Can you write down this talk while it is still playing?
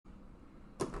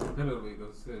That don't make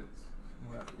no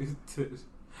sense.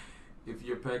 If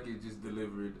your package is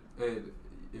delivered and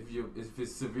if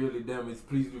it's severely damaged,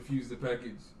 please refuse the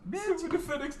package. Bitch, when the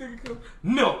FedEx nigga come,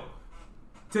 no,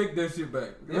 take that shit back.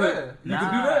 Yeah, you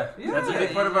can do that. Yeah. That's a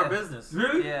big part of our business.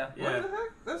 Really? Yeah. What the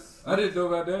heck? I didn't know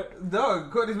about that. Dog,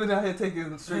 Courtney's been out here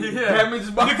taking straight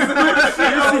damaged boxes.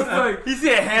 He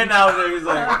see a hand out there. He's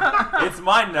like, "It's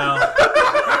mine now."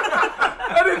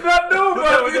 I did not know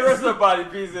about With the rest of the body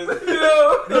pieces. He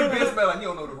been smell like he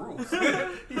don't know the rules.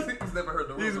 He's never heard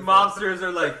the rules. These before. mobsters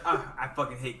are like, I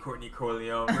fucking hate Courtney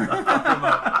Corleone. I fucked him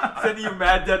up. Sending you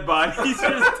mad dead bodies.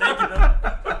 You're just taking them.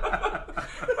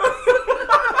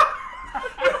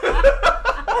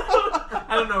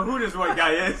 I don't know who this white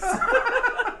guy is.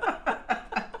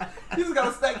 You just got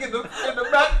a stack in the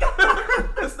back.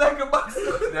 A stack of boxes.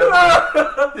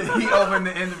 He opened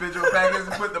the individual packets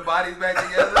and put the bodies back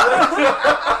together.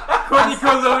 Courtney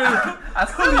comes over. I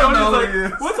still don't know like, who he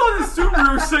is. what's all this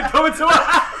Subaru shit coming to my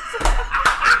house?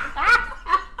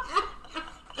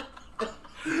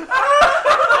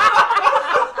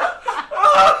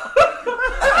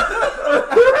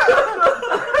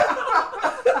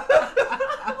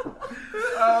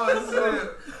 Oh shit.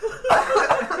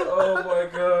 Oh my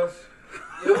gosh.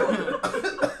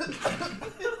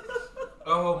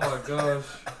 Oh my gosh.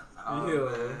 Yo.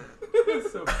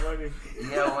 It's so funny.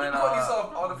 Yeah, when Courtney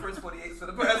saw all the first 48s for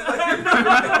the past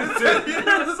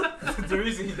The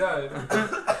reason he died.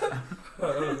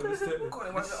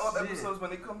 Courtney watching all the episodes when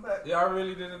they come back. Yeah, I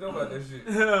really didn't know about that shit.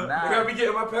 Nah. Like, I be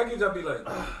getting my package, I'd be like,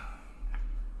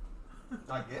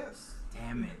 I guess.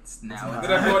 Damn it. Now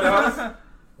did I go in the house?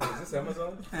 Wait, is this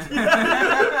Amazon?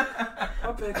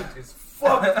 My package is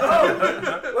fucked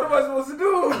up. What am I supposed to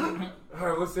do?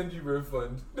 Alright, we'll send you a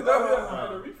refund. I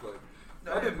a refund.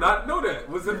 I did not know that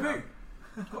was a thing.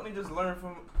 Courtney just learned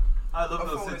from. I love A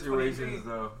those phone is situations 20.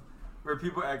 though, where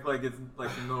people act like it's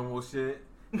like the normal shit.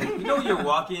 Like, you know, you're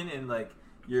walking and like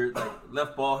your like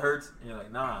left ball hurts, and you're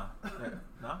like, nah, nah,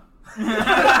 nah,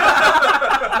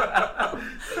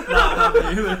 not me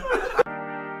either.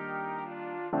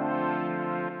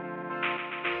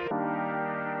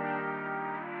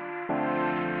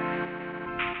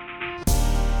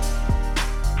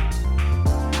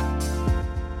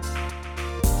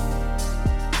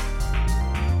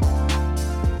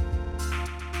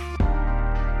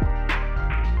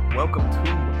 Welcome to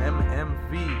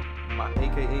MMV,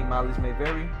 aka Mileage May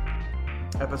Vary,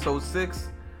 episode 6.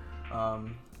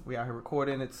 We out here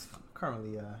recording. It's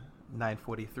currently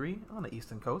 9:43 on the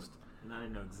Eastern Coast. Now I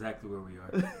know exactly where we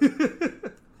are.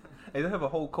 Hey, they have a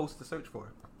whole coast to search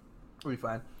for. We'll be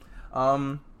fine.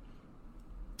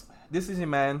 This is your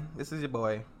man. This is your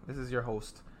boy. This is your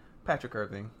host, Patrick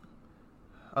Irving,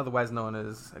 otherwise known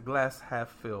as Glass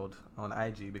Half Filled on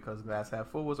IG because Glass Half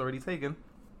Full was already taken.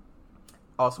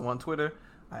 Also on Twitter,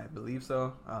 I believe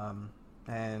so.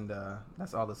 And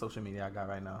that's all the social media I got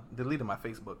right now. Deleted my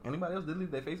Facebook. Anybody else delete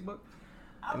their Facebook?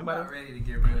 I'm about ready to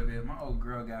get rid of it. My old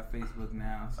girl got Facebook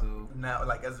now, so Now,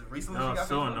 like as recently, No, she got it's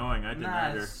so Facebook? annoying. I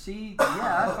denied her.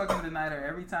 I fucking denied her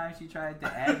every time she tried to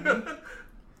add me.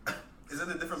 Is it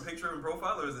a different picture and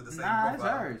profile, or is it the same Nah, it's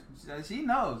profile? hers. She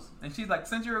knows, and she's like,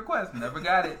 "Sent your request, never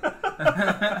got it."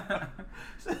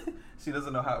 She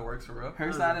doesn't know how it works for real.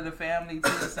 Her side of the family too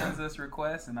sends us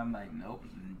requests, and I'm like, "Nope,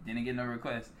 didn't get no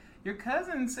request." Your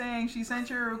cousin's saying she sent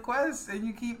your request, and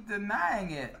you keep denying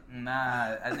it.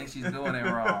 Nah, I think she's doing it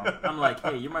wrong. I'm like,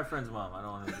 hey, you're my friend's mom. I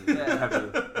don't want to have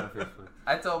you on Facebook.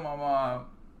 I told my mom,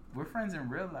 we're friends in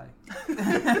real life.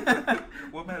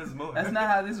 What matters more? That's not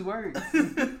how this works.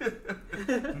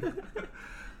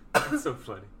 It's so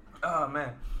funny. Oh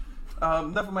man.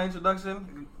 Enough of my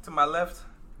introduction. To my left,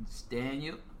 It's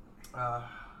Daniel.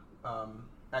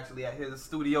 actually at his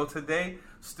studio today,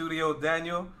 Studio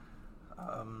Daniel.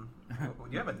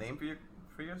 Do you have a name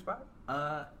for your spot?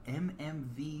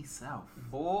 MMV South.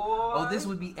 Boy. Oh, this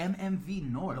would be MMV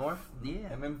North. North. Yeah.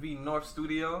 MMV North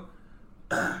Studio.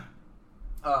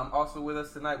 Also with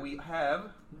us tonight we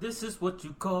have. This is what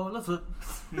you call a flip.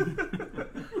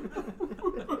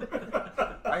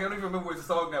 I don't even remember which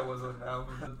song that was on now.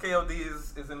 KOD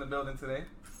is in the building today,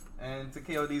 and to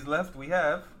KOD's left we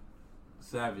have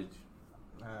Savage.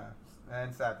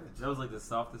 and Savage. That was like the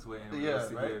softest way. Yeah,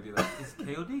 to right? be like, it's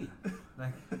KOD.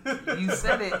 Like, You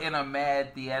said it in a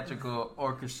mad theatrical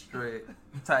orchestra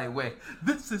type way.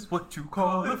 This is what you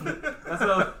call a flip. I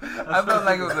felt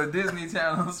like it was a Disney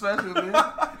Channel special.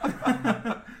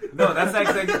 No, that's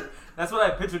actually that's what I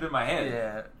pictured in my head.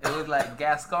 Yeah, it was like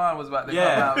Gascon was about to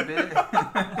Yeah. come out, bitch.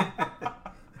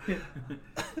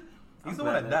 He's the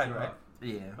one that died, right?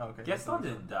 Yeah. Okay. Gaston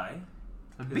didn't die.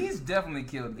 Beast definitely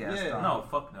killed Gaston. Yeah. No,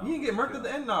 fuck no. He didn't get murked at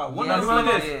the end now. One Yes, of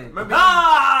he them- did. Remember?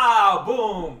 Ah,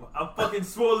 boom! I'm fucking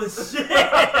swole as shit.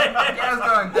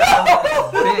 Gaston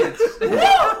died, bitch.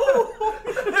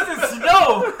 This is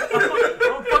Snow.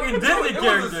 I'm a fucking Disney It was a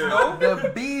character. Snow? The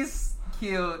Beast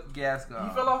killed Gaston.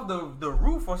 He fell off the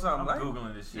roof or something. I'm like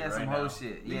googling this He shit had right some now. whole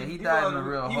shit. Yeah, he He died was- in a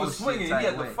real He whole was shit swinging. He type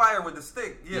had the way. fire with the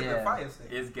stick. He had the Yeah. fire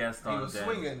stick. Is Gaston He was dead?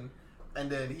 swinging, and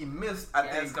then he missed. I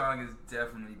think Gaston is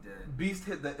definitely dead. Beast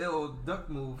hit the ill duck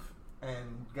move,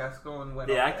 and Gaston went.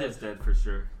 The off actor's edge. dead for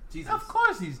sure. Jesus. Of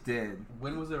course he's dead.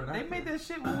 When was there an actor? They made that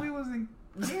shit when we was in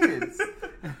kids.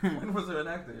 When was there an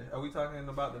actor? Are we talking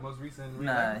about the most recent?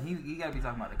 Nah, remake? he gotta be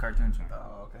talking about the cartoon show.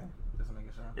 Oh, okay. Just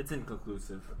making sure. It's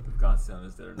inconclusive if Gaston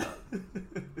is dead or not.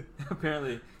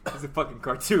 Apparently, it's a fucking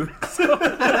cartoon.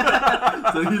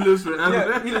 So he lives forever.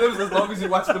 Yeah, he lives as long as you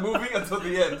watch the movie until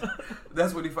the end.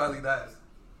 That's when he finally dies.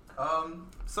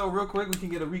 So real quick, we can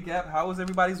get a recap. How was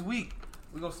everybody's week?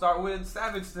 We're gonna start with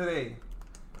Savage today.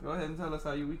 Go ahead and tell us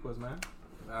how your week was, man.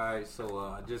 Alright, so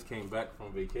I just came back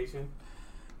from vacation.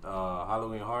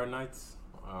 Halloween Horror Nights.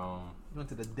 You went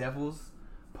to the Devil's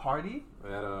Party.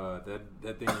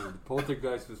 That thing,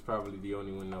 Poltergeist was probably the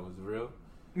only one that was real.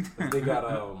 They got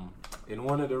in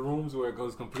one of the rooms where it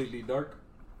goes completely dark,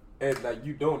 and like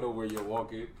you don't know where you're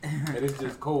walking, and it's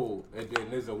just cold, and then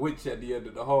there's a witch at the end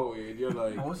of the hallway, and you're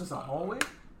like, Oh, was this a hallway?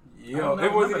 yo, I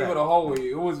it wasn't remember even that. a hallway.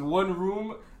 It was one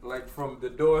room, like from the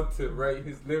door to right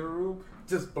his living room,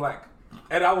 just black.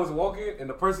 And I was walking, and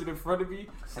the person in front of me,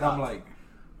 and I'm like,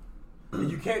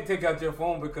 you can't take out your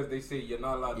phone because they say you're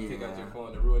not allowed to take out your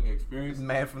phone to ruin the This experience.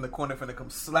 man from the corner finna come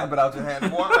slap it out your hand.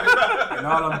 Boy. And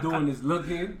all I'm doing is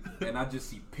looking, and I just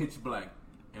see pitch black.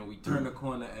 And we turn the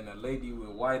corner, and a lady with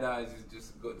white eyes is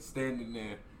just standing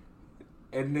there.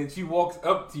 And then she walks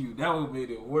up to you. That would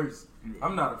made it worse.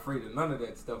 I'm not afraid of none of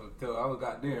that stuff until I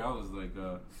got there. I was like,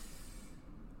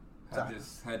 I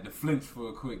just had to flinch for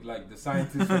a quick, like the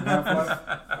scientist from Half-Life.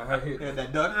 I hit Yeah,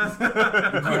 that duck.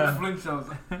 a quick flinch. I was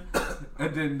like,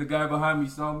 and then the guy behind me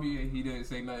saw me, and he didn't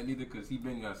say nothing either because he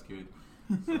been got scared.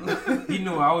 So he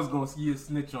knew I was gonna see a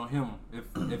snitch on him,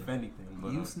 if anything.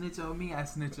 But, You snitch on me, I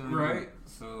snitch on right.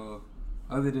 So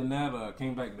other than that, I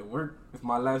came back to work. It's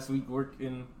my last week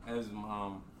working as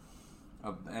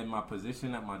at my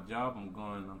position at my job.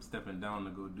 I'm stepping down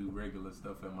to go do regular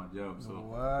stuff at my job. So you.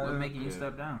 What? What making you Yeah.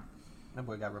 step down? That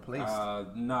boy got replaced.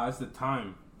 nah, it's the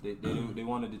time. They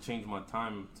wanted to change my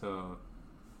time to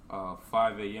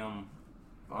 5 a.m.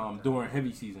 During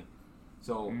heavy season.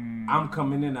 So I'm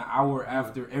coming in an hour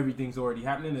after everything's already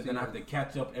happening, and then I have to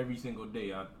catch up every single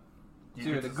day. So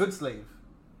you're the good slave.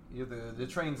 You're the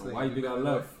trained slave. Why you think I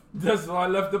left? That's why I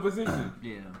left the position.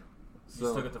 Yeah. You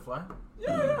So still get to fly?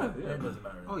 yeah. It doesn't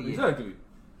matter. Oh yeah. Exactly.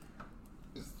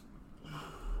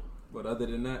 But other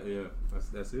than that, yeah,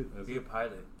 that's it. That's Be a it.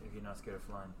 pilot if you're not scared of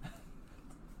flying.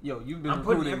 Yo, you've been I'm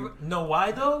putting recruiting. no,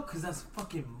 why though? Because that's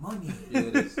fucking money. Yeah,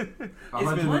 it is.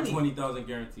 money. 120,000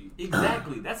 guaranteed.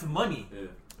 Exactly, that's money. Yeah.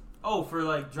 Oh, for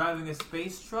like driving a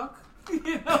space truck?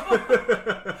 You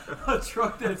know? A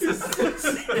truck that's a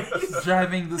space.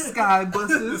 Driving the sky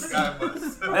buses.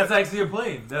 That's actually a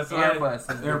plane. That's why. Airbus. is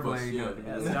the Airbus, plane. yeah.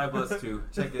 Yeah, Skybus 2.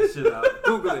 Check this shit out.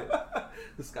 Google it.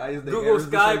 The sky is the Google air is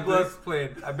the same Skybus plane.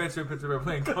 I bet you a picture of a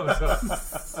plane comes up.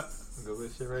 Google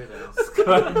this shit right now.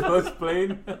 Skybus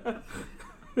plane.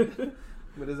 thing.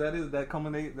 But is that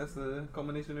culminate? That's the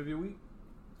culmination of your week.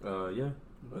 Yeah.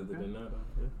 Other than that,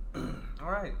 yeah.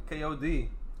 All right, KOD.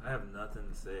 I have nothing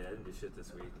to say. I didn't do shit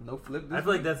this week. No flip. This I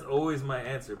feel like that's always my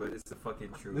answer, but it's the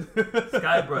fucking truth.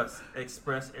 Skybus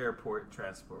Express Airport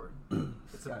Transport.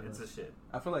 It's a shit.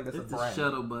 I feel like that's It's a a brand.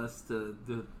 shuttle bus to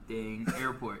the dang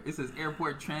airport. It says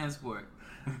airport transport.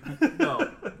 No,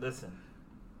 listen.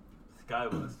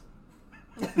 Skybus.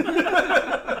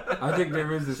 I think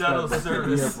there is a Shuttle Skybus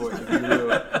service. at the airport. To be real.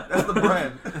 That's the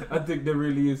brand. I think there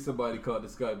really is somebody called the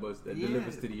Skybus that Yeah.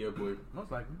 delivers to the airport.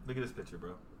 Most likely. Look at this picture,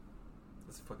 bro.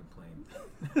 That's a fucking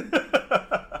plane.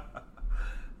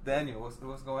 Daniel,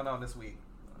 what's going on this week?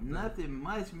 Nothing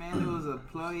much, man. It was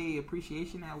employee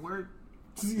appreciation at work.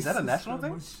 Is that a national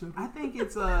thing? I think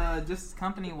it's just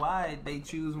company wide. They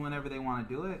choose whenever they want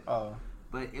to do it. Oh,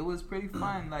 But it was pretty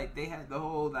fun. Like they had the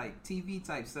whole like TV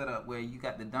type setup where you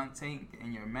got the dunk tank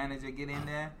and your manager get in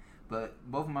there. But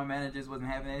both of my managers wasn't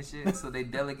having that shit, so they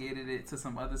delegated it to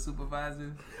some other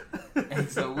supervisors. And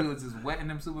so we was just wetting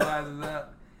them supervisors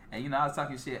up. And you know, I was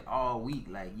talking shit all week.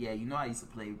 Like, yeah, you know, I used to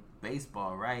play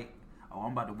baseball, right? Oh,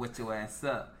 I'm about to wet your ass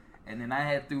up. And then I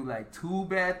had threw like 2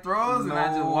 bad throws, and I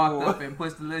just walked up and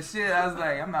pushed the little shit. I was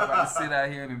like, I'm not about to sit out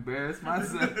here and embarrass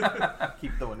myself.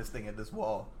 keep throwing this thing at this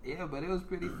wall. Yeah, but it was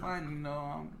pretty fun, you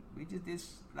know. We just did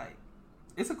like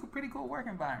it's a pretty cool work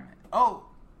environment. Oh,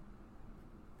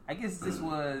 I guess this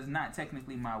was not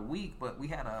technically my week, but we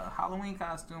had a Halloween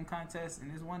costume contest, and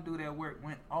this one dude at work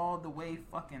went all the way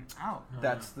fucking out.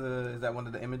 Is that one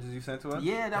of the images you sent to us?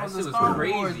 Yeah, that was shit a was Star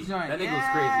crazy. Wars joint. That nigga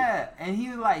was yeah, and he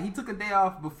was like, he took a day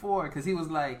off before because he was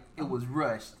like, it was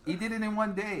rushed. He did it in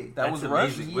one day. That was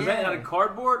rushed? amazing. Was that Yeah. out of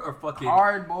cardboard or fucking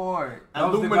Cardboard. That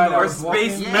was the guy Aluminum that or was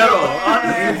space walking? metal?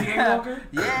 Yeah.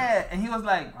 Yeah, and he was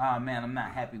like, "Oh man, I'm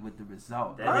not happy with the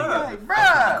result." That I'm nigga- like, I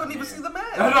bruh, couldn't even see the man.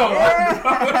 I know. Yeah.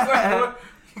 I was like, what?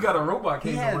 You got a robot he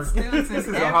came to had work. stilts This is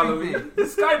and a Halloween. everything.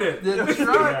 This Skynet. The Yeah,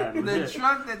 truck, the legit.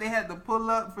 truck that they had to pull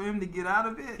up for him to get out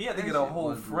of it. He had to that get a shit whole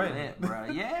was friend. lit,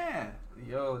 bruh. Yeah.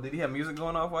 Yo, did he have music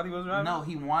going off while he was driving? No,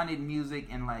 he wanted music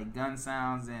and like gun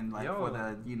sounds and like Yo. for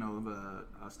the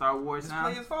the Star Wars Just play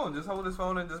sound. his phone. Just hold his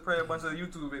phone and just play a bunch of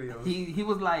YouTube videos. He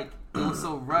was like, it was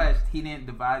so rushed, he didn't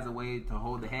devise a way to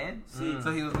hold the head. Mm.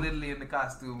 So he was literally in the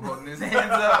costume holding his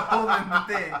hands up, holding the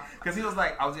thing. Because he was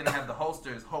like, I was going to have the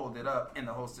holsters hold it up and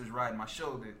the holsters ride my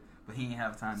shoulder. But he didn't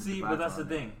have time to See, devise but that's all the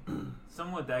that. thing.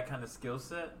 Someone with that kind of skill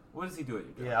set, what does he do at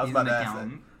your job? Yeah, I was He's about an to ask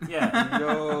accountant. Yeah. that.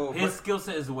 Yo, His skill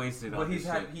set is wasted but on this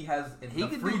shit. he has He the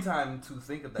could free do- time to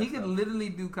think of that He stuff. could literally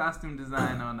do costume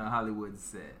design on a Hollywood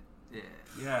set. Yeah.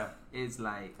 Yeah. It's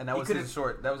like, and that he was could've- his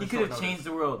short. That was He his could short have notice. changed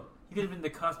the world. He could have been the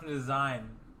costume design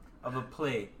of a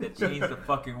play that changed the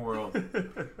fucking world.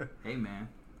 hey man,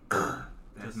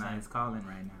 that's Just not saying. his calling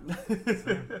right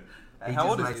now. And He how just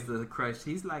old is likes he? to crush.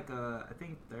 He's like, I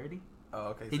think 30. Oh,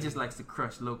 okay. He so just likes to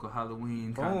crush local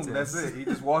Halloween boom. contests. That's it. He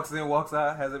just walks in, walks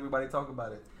out, has everybody talk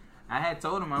about it. I had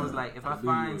told him, I was like, if I I knew you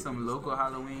find were some gonna local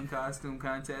stop. Halloween costume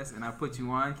contest and I put you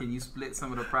on, can you split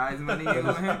some of the prize money? You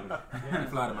know? You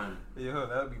fly to Miami. Yo,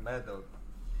 that would be mad though.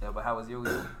 Yeah, but how was your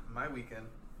week? My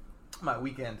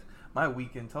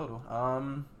weekend total.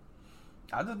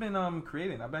 I've just been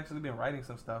creating. I've actually been writing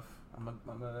some stuff. I'm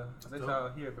gonna let dope. y'all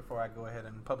hear it before I go ahead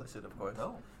and publish it, of course.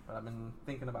 Dope. But I've been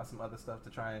thinking about some other stuff to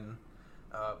try and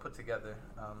put together.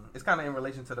 It's kind of in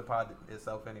relation to the pod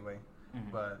itself, anyway.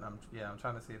 Mhm. But I'm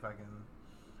trying to see if I can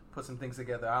put some things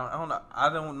together. I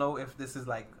don't know if this is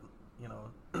like,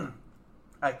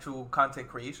 actual content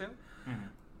creation. Mhm.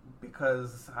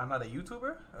 Because I'm not a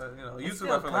YouTuber, It's YouTube.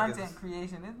 still I feel like content it's,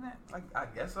 creation, isn't it? I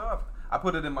guess so. I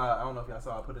put it in my. I don't know if y'all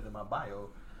saw. I put it in my bio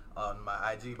on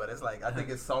my IG, but it's like I think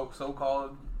it's so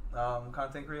called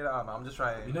content creator. I don't know. I'm just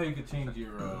trying. You know you could change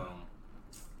your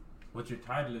what your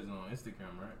title is on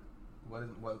Instagram, right? What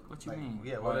you like, mean?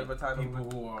 Yeah, whatever Like, title. people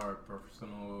who are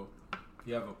personal.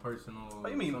 You have a personal.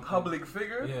 What you mean something. public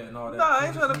figure? Yeah, and all that. Nah, I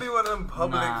ain't trying to be one of them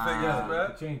public Nah. figures, Yeah, you bruh.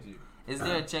 could change it. Is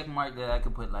there a check mark that I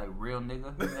could put like real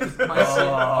nigga? next to my Oh.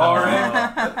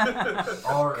 shit?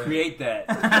 Alright. Create that.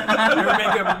 You're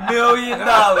making $1 million.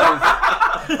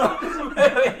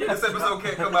 This episode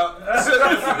can't come out as soon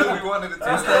as we wanted it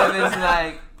to. Instead of it's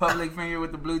like public finger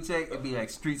with the blue check, it'd be like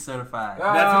street certified.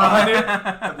 That's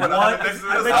 100. What One, next to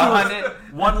I this? bet you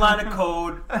 100. one line of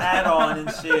code, add on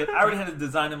and shit. I already had a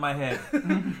design in my head.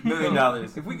 $1 million.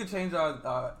 If we could change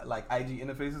our like IG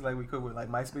interfaces like we could with like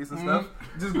MySpace and stuff,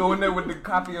 just go in there with the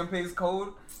copy and paste code.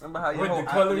 Remember how With the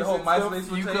colors your whole and stuff? MySpace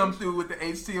would You change? come through with the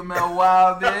HTML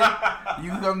wild then.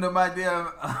 You come to my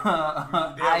damn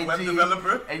Damn web IG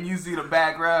developer. and you see the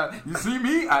background. You see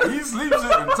me? I eat, sleep, shit,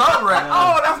 and talk rap.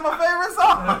 Oh, that's my favorite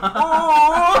song.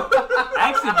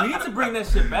 Actually, we need to bring that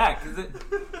shit back. Cause it,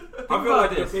 I feel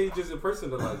like your this. page isn't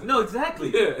personalized. No, exactly.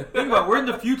 Yeah. Think about it, we're in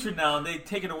the future now, and they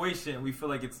taking away shit, and we feel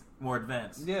like it's more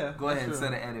advanced. Yeah. Go ahead and sure.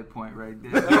 set an edit point right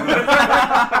there.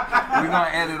 We're gonna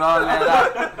edit all that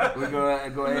out. We're gonna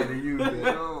go ahead and use it.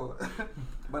 Yo.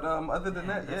 But other than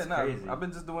that, that's yeah, crazy. I've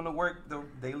been just doing the work, the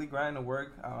daily grind of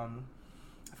work. I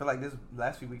feel like this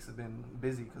last few weeks have been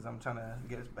busy because I'm trying to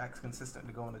get back consistent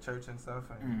to going to church and stuff,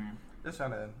 and just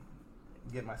trying to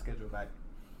get my schedule back,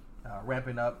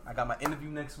 ramping up. I got my interview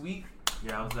next week,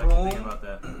 Yeah, I was actually Boom. thinking about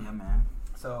that. Yeah, man.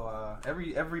 so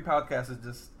every podcast is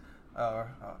just a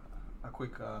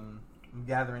quick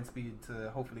gathering speed to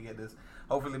hopefully get this.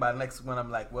 Hopefully by next one, I'm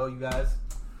like, well, you guys,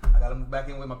 I gotta move back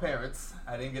in with my parents.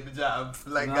 I didn't get the job.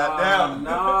 Like, goddamn.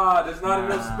 Nah, there's not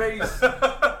enough space.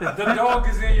 The dog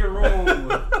is in your room.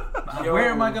 Yo. Where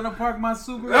am I gonna park my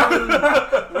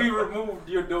Subaru? We removed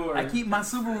your door. I keep my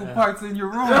Subaru parked in your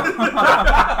room.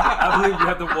 I believe you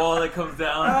have the wall that comes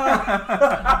down.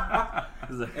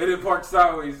 It's like- And it parked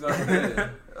sideways.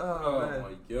 Man. Oh, Oh man. my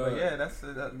But god. yeah,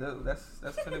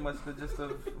 that's pretty much the gist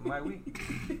of my week.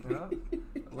 You know?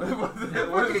 What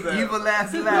is that? Evil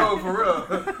ass Yo, laugh. for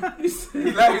real. He's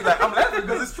like, I'm laughing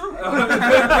because it's true.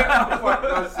 I parked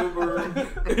my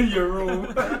Subaru in your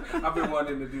room. I've been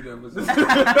wanting to do that.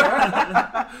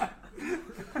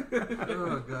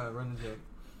 Oh God, run the joke.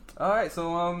 All right,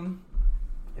 so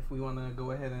if we want to go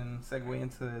ahead and segue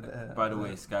into the, By the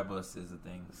way, Skybus is a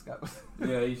thing.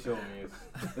 Yeah, he showed me.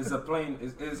 It's a plane.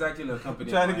 It's actually a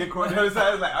company. Trying to get Cornelius.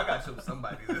 I was like, I gotta show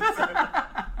somebody this.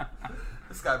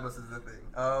 The Skybus is the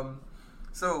thing.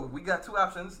 So we got two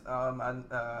options.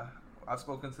 I've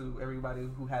spoken to everybody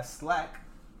who has Slack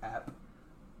app.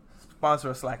 Sponsor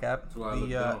a Slack app.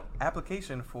 The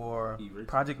application for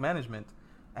project management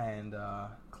and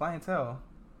clientele.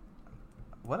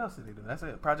 What else did they do? That's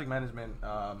it. Project management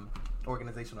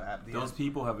organizational app. Those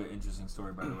people have an interesting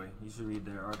story, by the way. You should read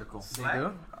their article. They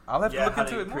do? I'll have to look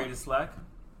into it more. Created Slack.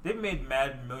 They've made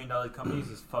mad $1 million companies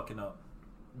just fucking up.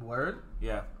 Word?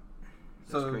 Yeah.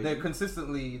 So they're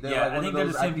consistently... I think they're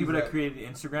the same people that created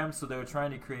Instagram, so they were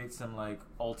trying to create some, like,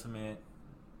 ultimate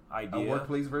idea. A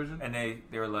workplace version? And they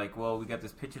were like, well, we got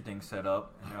this picture thing set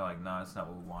up. And they're like, nah, it's not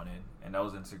what we wanted. And that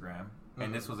was Instagram.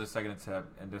 And this was their second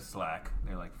attempt, and this Slack.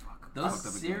 They're like, fuck. Those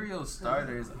serial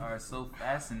starters are so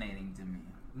fascinating to me.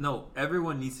 No,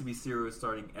 everyone needs to be serial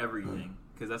starting everything.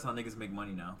 Because that's how niggas make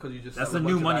money now. That's a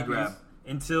new money grab.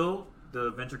 Until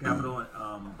the venture capital and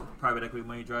private equity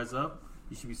money dries up,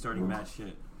 you should be starting mad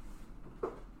shit.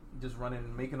 Just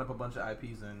making up a bunch of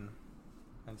IPs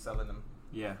and selling them.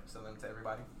 Yeah. Selling them to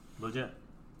everybody. Legit.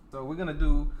 So we're going to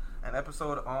do an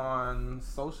episode on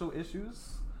social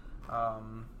issues.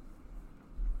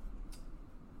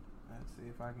 Let's see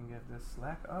if I can get this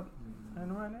Slack up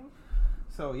and running.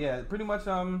 So yeah, pretty much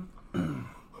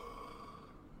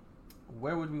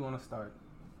where would we want to start?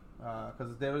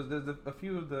 Because there's a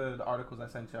few of the articles I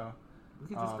sent y'all. We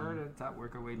can just start at the top,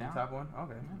 work our way down. Top one?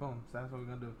 Okay, boom. So that's what we're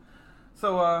gonna do.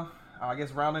 So I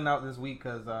guess rounding out this week,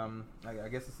 because I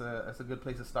guess it's a good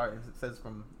place to start. As it says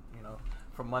from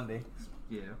Monday.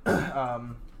 Yeah.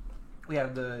 We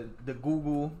have the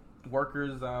Google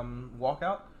workers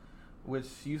walkout, which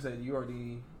you said you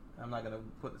already. I'm not gonna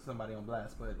put somebody on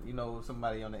blast, but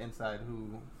somebody on the inside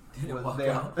who was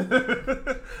there.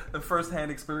 The first-hand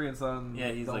experience on.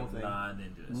 Yeah, he's like, thing. nah, I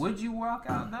didn't do this. Would you walk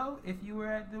out though if you were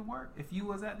at the work? If you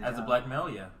was at the As job? a black male,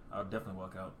 yeah, I would definitely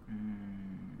walk out.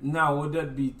 Now, would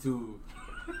that be too?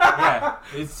 Yeah,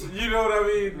 it's what I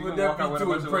mean. You Would gonna that walk out be with to a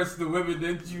bunch impress the women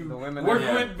that you The women work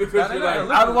that- with? Because you're like,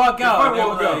 I would walk out. If I They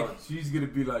walk were out, like- she's gonna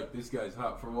be like, this guy's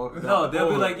hot for walking no, out. they'll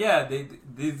be Or- like, yeah,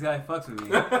 this guy fucks with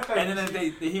me. And then they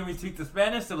hear me speak to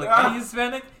Spanish, they're like, hey, he's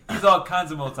Hispanic? He's all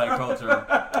kinds of multicultural.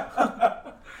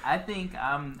 I think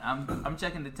I'm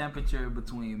checking the temperature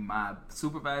between my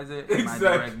supervisor and my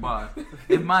direct boss.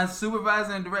 If my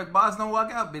supervisor and direct boss don't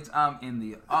walk out, bitch, I'm in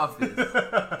the office.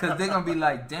 Because they're going to be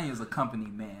like, Daniel's a company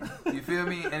man. You feel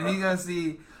me? And he's going to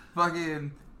see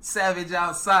fucking Savage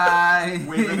outside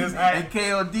Waving his hat. and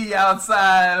KOD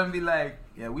outside and be like,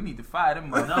 yeah, we need to fire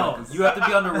them No, motherfuckers. you have to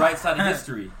be on the right side of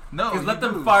history. No, Because let you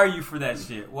them do. fire you for that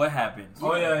shit. What happens?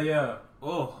 Oh yeah.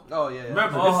 Oh. Oh yeah.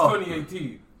 Remember, Oh. it's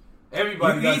 2018.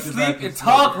 Everybody You got eat, your sleep, back and and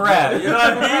talk forth. rap. You know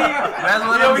what I mean? That's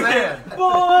what I'm saying.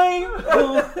 Boy,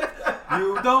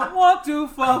 you don't want to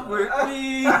fuck with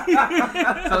me.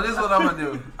 So this is what I'm gonna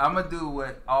do. I'm gonna do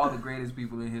what all the greatest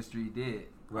people in history did.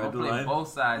 Right, I'm the gonna play line. both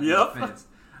sides Yep. of the fence.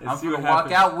 And I'm see gonna what walk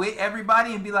happens. out with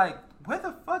everybody and be like, "Where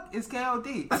the fuck is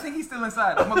KOD? I think he's still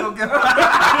inside. I'm gonna go get him."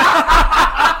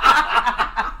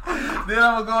 Then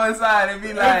I'm gonna go inside and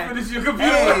be like, Finish your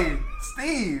computer. "Hey,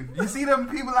 Steve, you see them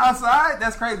people outside?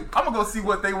 That's crazy. I'm gonna go see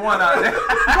what they want out there."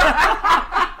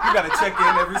 You gotta check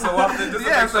in every so often. Just to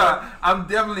Yeah, make so sure. I'm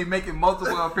definitely making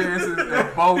multiple appearances in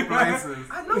both places.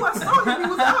 I know. I saw him. He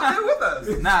was out there with us.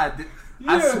 Nah,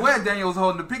 I Yeah. swear Daniel was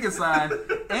holding the picket sign,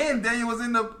 and Daniel was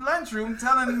in the lunchroom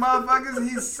telling motherfuckers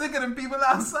he's sicker than people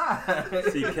outside.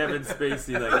 See Kevin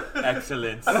Spacey, like,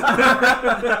 excellence.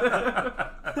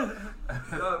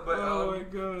 Oh my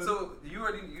God. So you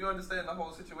understand the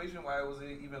whole situation? Why it was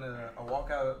even a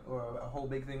walkout or a whole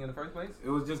big thing in the first place? It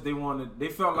was just they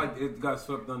felt like it got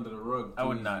swept under the rug. I too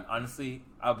would easy. not. Honestly,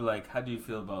 I'd be like, how do you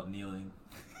feel about kneeling?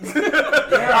 Yeah.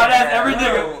 I'd ask every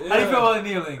nigga, how do you Yeah. feel about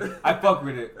kneeling? I fuck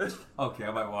with it. Okay,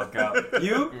 I might walk out.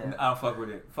 You? Yeah. I don't fuck with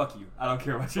it. Fuck you. I don't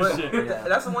care about your But shit. Yeah.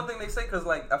 that's the one thing they say, because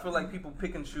like I feel like people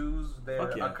pick and choose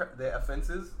Fuck yeah. their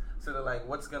offenses. So they're like,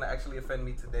 what's gonna actually offend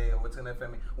me today, or what's gonna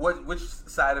offend me? Which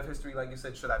side of history, like you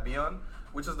said, should I be on?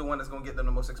 Which is the one that's gonna get them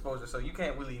the most exposure? So you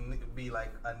can't really be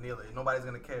like a kneeler. Nobody's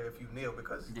gonna care if you kneel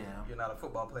because Yeah. you're not a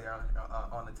football player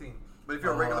on the team. But if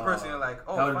you're a regular person, you're like,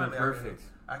 oh, That would've finally, been perfect.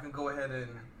 I can go ahead and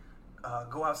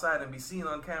go outside and be seen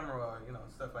on camera, or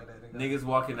stuff like that. Niggas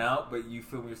walking out, but you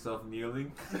film yourself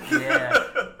kneeling. Yeah.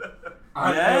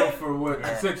 I Yeah? know for what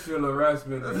Yeah. sexual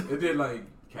harassment. It did like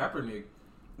Kaepernick.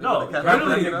 No, They would have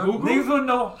literally, kept it, niggas wouldn't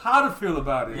know how to feel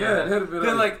about it. Yeah, they'd be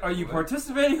They're like, are you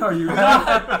participating? Are you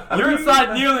not? You're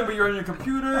inside kneeling, but you're on your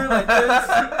computer like this.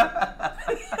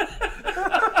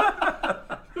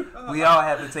 We all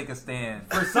have to take a stand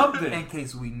For something. in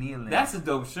case we kneeling. That's a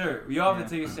dope shirt. We all have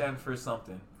to take a stand for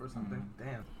something. For something.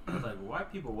 Damn. I was like, why are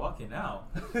people walking out?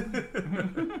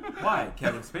 Why?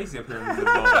 Kevin Spacey apparently was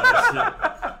involved in that shit.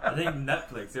 I think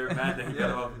Netflix. They were mad that he got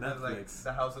off It's like Netflix.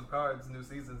 the House of Cards new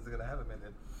season is gonna have him in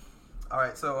it. All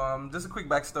right, so just a quick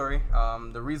backstory.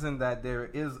 The reason that there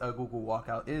is a Google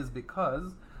walkout is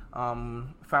because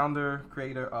founder,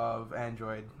 creator of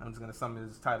Android, I'm just gonna sum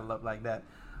his title up like that,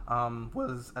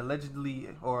 was allegedly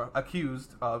or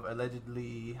accused of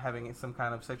allegedly having some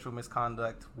kind of sexual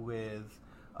misconduct with.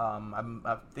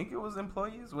 I think it was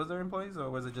employees. Was there employees,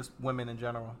 or was it just women in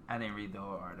general? I didn't read the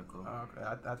whole article. Okay,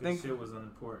 I This think shit was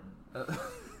unimportant.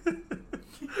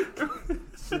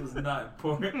 Shit was not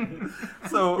important.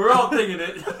 so. We're all thinking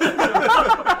it.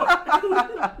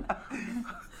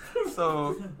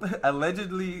 So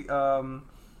allegedly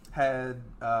had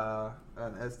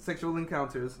sexual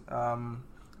encounters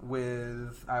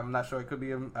with, I'm not sure, it could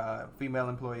be female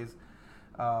employees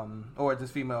or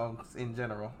just females in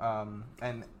general,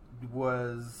 and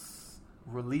was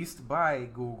released by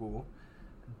Google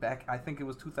back, I think it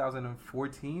was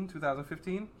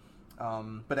 2015,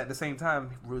 but at the same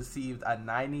time received a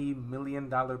 $90 million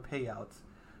payout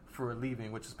for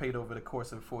leaving, which is paid over the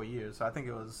course of 4 years. So I think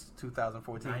it was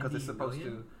 2014 because it's supposed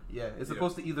to,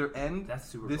 supposed to either end That's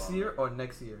super this baller. year or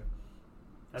next year.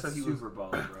 That's So he super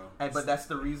baller, bro. But that's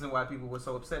the reason why people were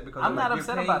so upset, because I'm they're not like,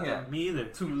 upset you're about paying that. him Me either.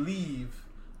 to leave,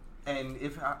 and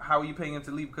how are you paying him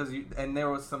to leave? Because and there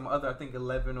was some other, I think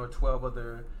 11 or 12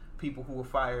 other people who were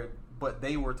fired, but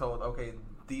they were told, okay,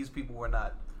 these people were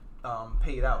not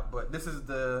paid out. But this is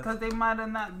Because they might have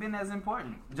not been as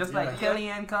important. Just like Yeah.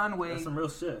 Kellyanne Conway That's some real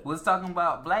shit. was talking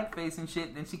about blackface and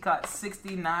shit, then she caught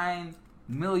 $69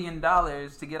 million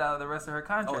to get out of the rest of her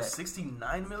contract.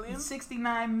 69 million.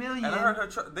 $69 million. And I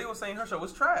heard they were saying her show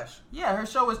was trash Yeah, her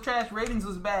show was trash, ratings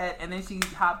was bad, and then she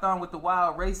hopped on with the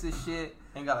wild racist shit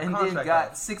and got a and contract. then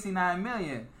got $69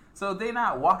 million. So they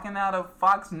not walking out of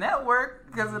Fox Network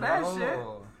because of that shit.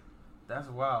 That's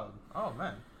wild. Oh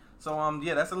man. So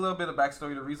that's a little bit of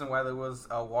backstory. The reason why there was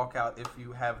a walkout, if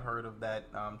you have heard of that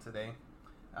today.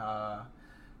 I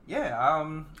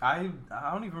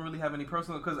don't even really have any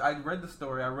personal, because I read the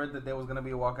story. I read that there was gonna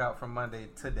be a walkout from Monday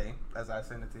today, as I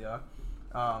sent it to y'all.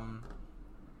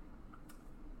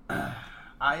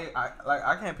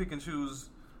 I can't pick and choose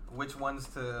which ones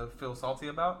to feel salty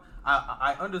about.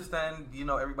 I understand,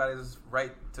 everybody's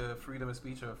right to freedom of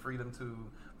speech or freedom to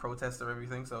protest or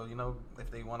everything. So,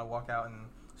 if they want to walk out and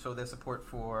show their support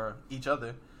for each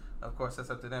other, of course, that's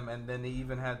up to them. And then they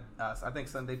even had, I think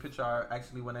Sunday Pichar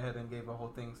actually went ahead and gave a whole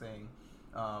thing saying,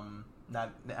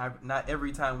 not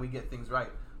every time we get things right.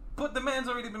 But the man's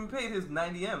already been paid his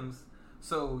 90 M's,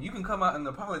 so you can come out and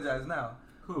apologize now.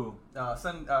 Who?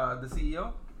 The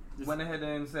CEO went ahead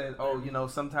and said,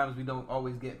 sometimes we don't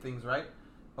always get things right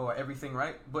or everything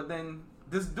right. But then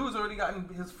this dude's already gotten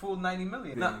his full 90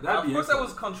 million. Now, that'd of be course, that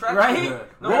was contractual. Right? Yeah.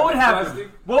 No, What would happen?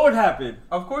 plastic. What would happen?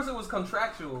 Of course, it was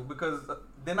contractual because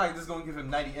they're not just going to give him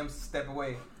 90 M's to step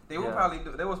away. They will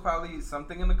there was probably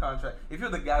something in the contract. If you're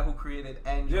the guy who created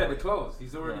Android, Yeah, the clothes.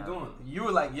 He's already doing. you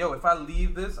were like, yo, if I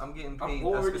leave this, I'm getting paid a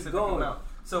already specific going. amount.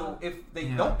 So if they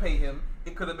don't pay him,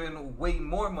 it could have been way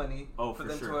more money for for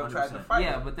them sure, to have tried to 100%. fight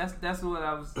Yeah, him. but that's what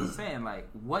I was saying. Like,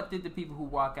 what did the people who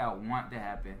walk out want to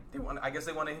happen? I guess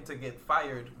they wanted him to get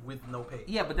fired with no pay.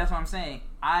 Yeah, but that's what I'm saying.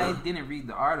 I didn't read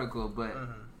the article, but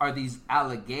are these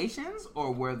allegations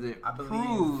or were there I believe-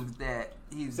 proved that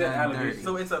he's Said done allegations. dirty?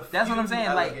 So it's a That's what I'm few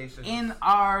saying. Like, allegations. in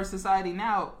our society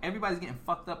now, everybody's getting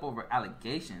fucked up over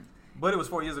allegations. But it was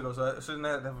 4 years ago, so shouldn't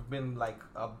that have been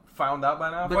found out by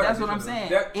now? But that's what I'm saying.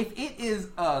 That- If it is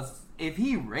if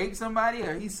he raped somebody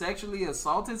or he sexually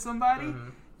assaulted somebody,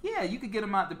 yeah, you could get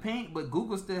him out the paint. But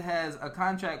Google still has a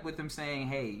contract with him saying,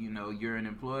 hey, you're an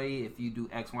employee. If you do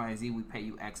X, Y, and Z, we pay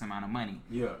you X amount of money.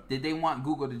 Yeah. Did they want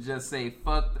Google to just say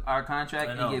fuck our contract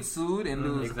I and know. get sued and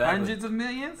lose Exactly. hundreds of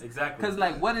millions? Exactly.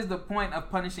 Because what is the point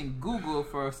of punishing Google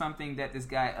for something that this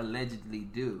guy allegedly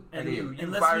do? And you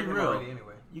let's fired be him real. already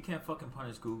anyway. You can't fucking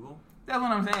punish Google. That's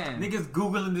what I'm saying. Niggas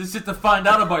Googling this shit to find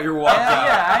out about your walkout. Hell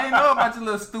yeah, I didn't know about your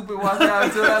little stupid walkout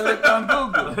until I looked on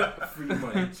Google. Free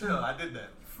money. Chill, I did that.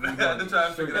 I had to try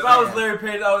and figure If that I out. was Larry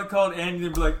Page, I would have called Andy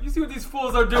and be like, you see what these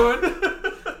fools are doing?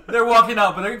 They're walking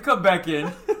out, but they can come back in.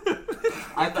 If Get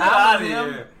I outta was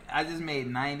him, here. I just made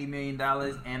 $90 million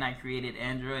and I created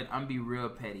Android. I'm be real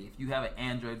petty. If you have an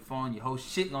Android phone, your whole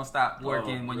shit gonna stop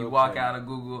working when you real walk petty. out of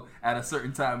Google at a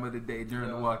certain time of the day during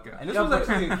the walkout. And this Yeah, was but-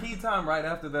 actually a key time right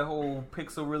after the whole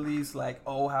Pixel release, like,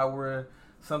 oh, how we're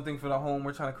something for the home,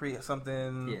 we're trying to create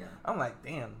something. Yeah. I'm like,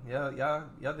 damn, y'all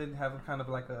didn't have kind of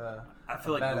like a. I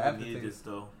feel like bad Google aftertaste. needed this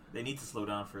though. They need to slow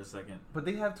down for a second. But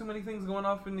they have too many things going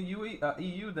off in the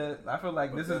EU that I feel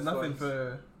like But this is that's why nothing it's-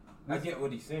 for. I get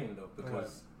what he's saying though,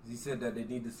 because he said that they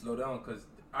need to slow down because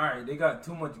all right, they got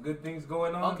too much good things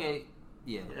going on. Okay,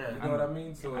 yeah. Yeah. You know what I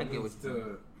mean? So I it get needs what you're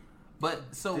to. But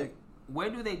so, Dick. where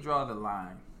do they draw the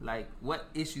line? Like, what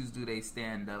issues do they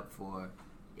stand up for?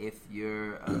 If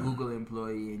you're a Google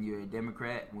employee and you're a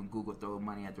Democrat, when Google throw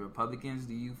money at the Republicans,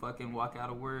 do you fucking walk out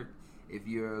of work? If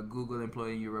you're a Google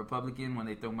employee and you're a Republican, when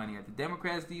they throw money at the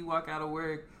Democrats, do you walk out of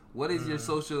work? What is your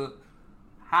social?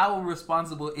 How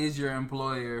responsible is your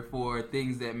employer for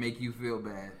things that make you feel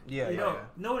bad? Yeah, You yeah.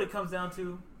 know what it comes down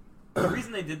to? The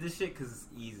reason they did this shit because it's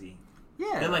easy.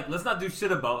 Yeah, They're like, let's not do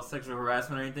shit about sexual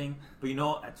harassment or anything, but you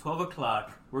know, at 12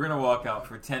 o'clock, we're gonna walk out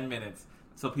for 10 minutes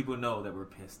so people know that we're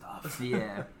pissed off.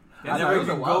 yeah. I know, never it was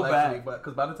a can while go actually, back.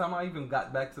 because by the time I even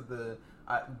got back to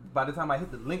by the time I hit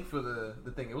the link for the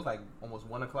thing, it was like almost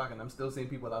 1 o'clock, and I'm still seeing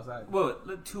people outside. Well,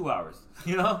 2 hours,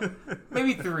 you know?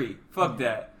 Maybe 3. Fuck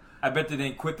that. I bet they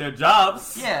didn't quit their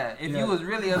jobs. Yeah, if Yeah. you was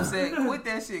really upset, quit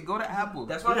that shit. Go to Apple.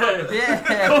 That's what I Yeah. thought.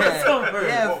 yeah, Go somewhere.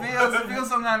 yeah. Feel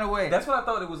some kind of way. That's what I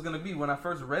thought it was gonna be when I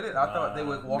first read it. I thought they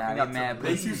were Nah, walking they out mad, to but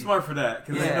They too smart for that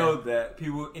because they Yeah. know that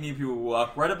Indian people will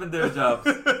walk right up in their jobs.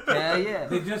 Hell yeah.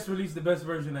 They just released the best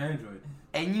version of Android.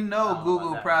 And you know, Oh,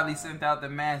 Google that- probably sent out the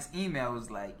mass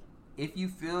emails like, if you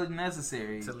feel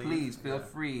necessary, To leave, please feel yeah.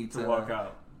 free to to walk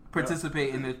out.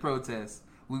 participate in this protest.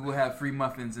 We will have free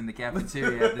muffins in the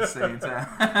cafeteria at the same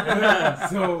time.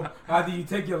 So how do you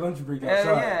take your lunch break Hell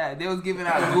outside? yeah, they was giving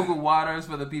out Google waters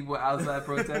for the people outside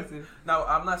protesting. Now,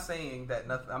 I'm not saying that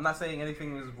nothing. I'm not saying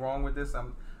anything is wrong with this.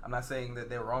 I'm not saying that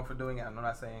they're wrong for doing it. I'm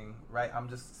not saying right. I'm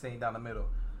just saying down the middle.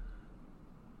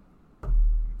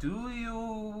 Do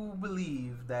you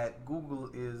believe that Google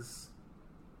is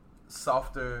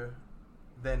softer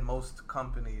than most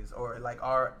companies, or like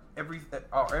are every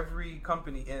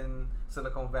company in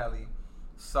Silicon Valley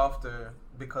softer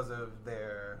because of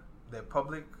their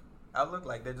public outlook?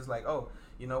 Like they're just like, oh,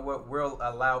 you know what, we'll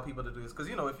allow people to do this because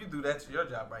you know if you do that to your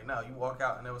job right now, you walk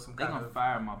out and there was some They kind gonna of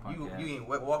fire my punk ass. you ain't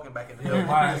walking back in the Their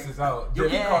bias is out. Your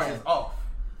Yeah. key card is off.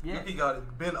 Yeah. Your key card has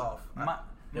been off.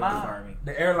 They would fire me.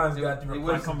 The airlines got to They My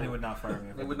replace company would not fire me.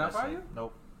 if They I would did not that fire shit. you?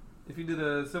 Nope. If you did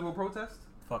a civil protest,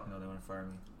 Fuck no, they wouldn't fire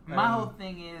me. My whole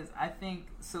thing is, I think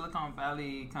Silicon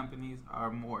Valley companies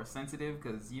are more sensitive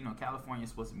because you know California is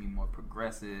supposed to be more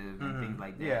progressive and things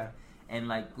like that. Yeah. And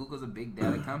like Google's a big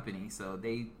data company, so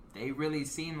they really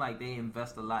seem like they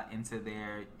invest a lot into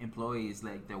their employees,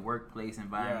 like their workplace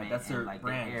environment that's and their like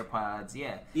brand. their AirPods.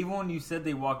 Yeah, Even when you said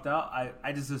they walked out,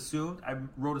 I just assumed, I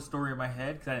wrote a story in my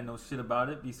head because I didn't know shit about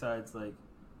it besides like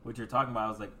what you're talking about. I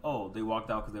was like, oh, they walked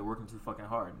out because they're working too fucking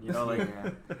hard. You know, like, yeah.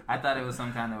 I thought it was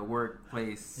some kind of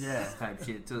workplace Yeah. type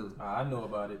shit too. I know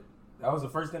about it. That was the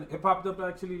first thing. It popped up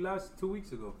actually 2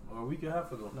 weeks ago or a week and a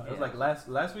half ago. no, it was like last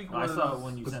week. I Was, saw it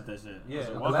when you sent that shit. Yeah, I was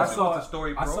like, because what? I last saw week it. the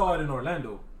story I broke. saw it in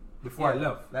Orlando before I Yeah,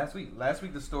 left. last week. Last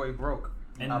week the story broke.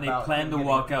 And they about plan to getting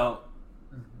walk out.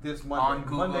 this On Monday.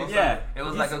 Google. Monday, Yeah. It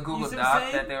was You like see- a Google you see what I'm Doc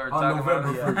saying? that they were On talking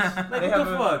November about. 1st. Like, They what have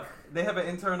the a- fuck? They have an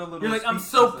internal little. You're like, I'm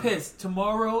speech so system. pissed.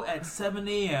 Tomorrow at 7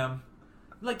 a.m.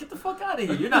 Like, get the fuck out of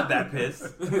here. You're not that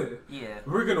pissed. Yeah,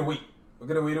 We're gonna wait. We're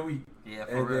gonna wait a week, yeah,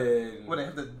 for and real. then Well, they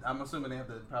have to. I'm assuming they have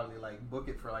to probably like book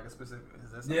it for like a specific.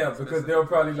 Is that something yeah, because specific? they'll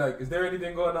probably like, is there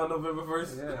anything going on November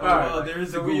 1st? Yeah. Oh, All right, well, there is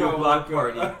a so we Google all block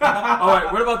walk party. out. All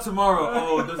right, what about tomorrow?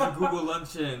 Oh, there's a Google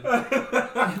luncheon.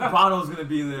 Bono's gonna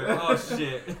be there. Oh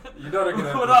shit. You know they're gonna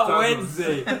have What those about tacos.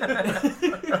 Wednesday?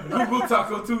 Google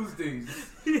Taco Tuesdays.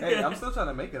 Hey, I'm still trying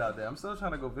to make it out there. I'm still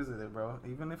trying to go visit it, bro.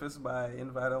 Even if it's by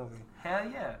invite only. Hell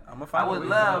yeah. I'm gonna I find a would way to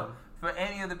love go. for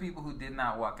any of the people who did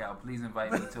not walk out, please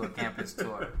invite me to a campus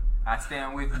tour. I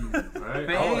stand with you. Right?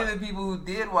 For any of the people who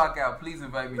did walk out, please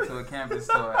invite me to a campus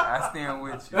tour. I stand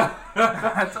with you.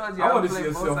 I told you I I want would to see play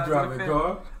a both sides of the self-driving fence.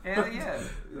 car. Hell yeah.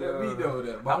 Let me know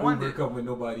that I my Uber wonder- come with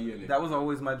nobody in it. That was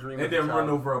always my dream. And as a then run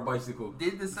child. over a bicycle.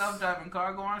 Did the self-driving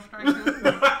car go on strike too?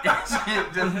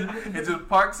 it just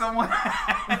parked somewhere.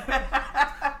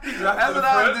 That's what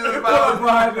I would do if I was.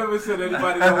 Brian never said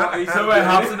anybody don't want ACV. Somebody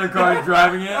hops in their car and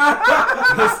driving it.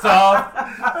 Pissed off.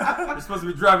 You're supposed to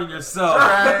be driving yourself.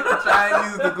 Try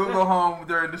and use the Google Home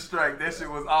during the strike. That shit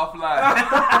was offline.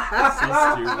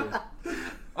 So stupid.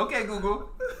 Okay, Google.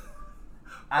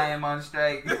 I am on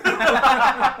strike.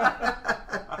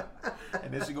 And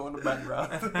And then she go in the background.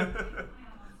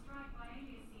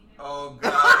 Oh Oh,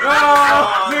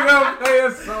 God. nigga, play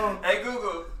a song. Hey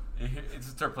Google. It's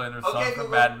just start playing their Okay, song from Google.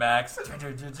 Mad Max.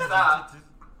 Stop.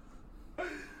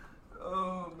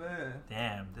 Oh man.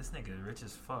 Damn, this nigga rich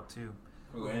as fuck too.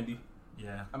 Who, Andy?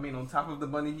 Yeah. I mean, on top of the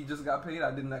money he just got paid,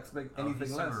 I didn't expect anything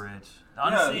he's less. super rich. Yeah,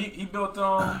 Honestly, he built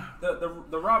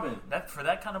the Robin. that for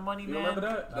that kind of money, You man. remember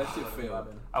that? That shit failed.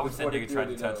 I wish that Before they nigga tried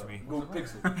to created, touch me. Google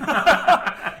Pixel.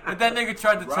 If that nigga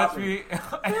tried to touch Robin. me,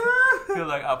 he was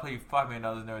like, "I'll pay you $5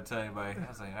 million, never tell anybody." I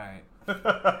was like, "All right." My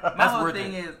That's whole worth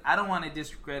thing it. is, I don't want to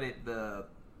discredit the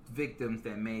victims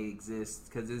that may exist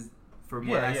because it's from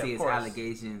what Yeah, I yeah, see of as course.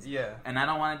 allegations, Yeah, and I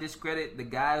don't want to discredit the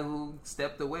guy who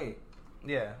stepped away.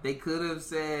 yeah. They could have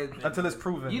said, Until it's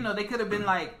proven. you know, they could have been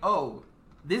like, "Oh,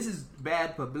 this is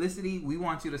bad publicity. We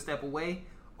want you to step away,"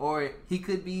 or he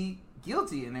could be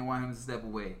guilty and they want him to step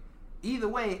away. Either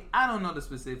way, I don't know the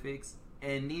specifics,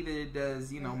 and neither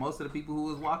does most of the people who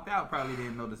was walked out probably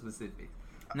didn't know the specifics.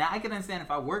 Now I can understand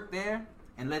if I worked there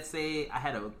and let's say I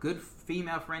had a good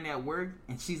female friend at work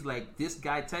and she's like, "This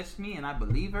guy touched me," and I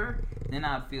believe her, then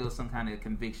I'd feel some kind of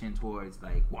conviction towards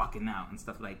like walking out and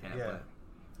stuff like that. Yeah. But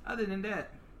other than that,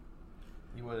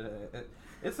 You would.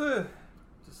 It's a.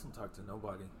 Just don't talk to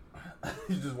nobody.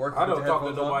 You just work. I with don't your talk to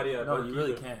headphones on. nobody at No, work you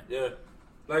really either. can't. Yeah.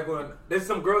 Like when there's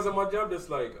some girls at my job that's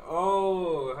like,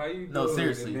 "Oh, how you doing?" No,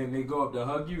 seriously. And then they go up to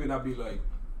hug you, and I be like,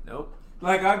 Nope.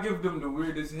 like I give them the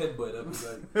weirdest headbutt. I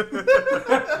be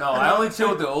like, No, I only chill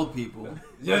with the old people. Yeah.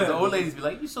 Yeah, the old ladies be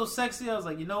like, "You so sexy." I was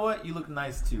like, "You know what? You look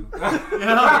nice too." You know?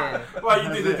 yeah. "Why you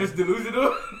think they're just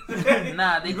delusional?"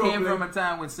 Nah, they You go came play- from a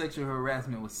time when sexual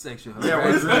harassment was sexual Yeah,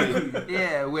 harassment. really.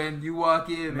 Yeah, when you walk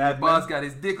in and Mad your boss Men. got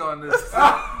his dick on the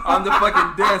on the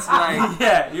fucking desk, like,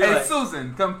 Yeah, you're "Hey like,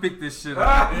 Susan, come pick this shit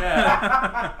up."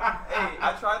 yeah. Hey,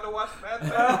 I tried to watch Mad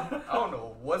Men. I don't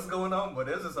know what's going on, but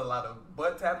there's just a lot of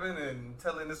butt tapping and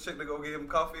telling this chick to go get him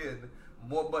coffee and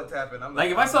more butt tapping. I'm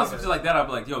Like if I saw some shit like that, I'd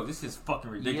be like, "Yo, this is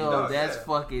fucking ridiculous." Yo, Dog, that's yeah.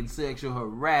 fucking sexual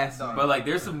harassment. But like,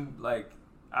 there's some like,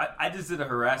 I just did a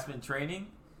harassment training.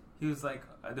 He was like,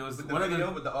 there was with the one of video,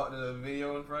 the with the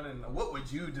video in front, and what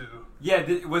would you do?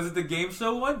 yeah. Was it the game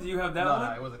show one? Do you have that Nah,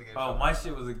 one? it wasn't a game Oh, show. my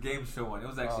shit was a game show one. It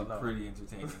was actually no. pretty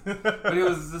entertaining. But it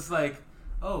was just like,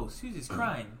 "Oh, Susie's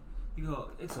crying." You go,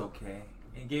 "It's okay."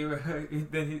 And gave her.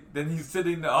 Then he's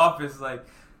sitting in the office like,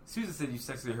 "Susan said you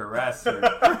sexually harassed her."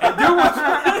 And dude was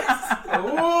pissed.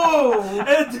 Oh,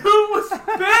 And dude was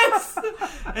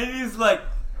pissed. And he's like,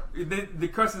 the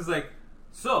question's like,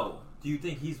 "So, do you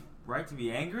think he's right to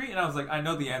be angry?" And I was like, "I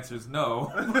know the answer is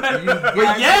no." but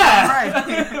yeah,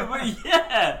 right. but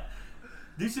yeah.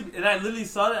 You should, and I literally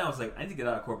saw that and I was like, I need to get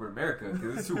out of corporate America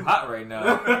because it's too hot right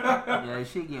now. Yeah,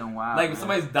 shit getting wild. Like if man.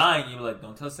 somebody's dying, you're like,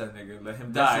 don't touch that nigga, let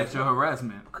him That's die. sexual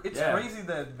harassment. It's Yeah. crazy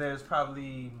that there's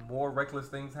probably more reckless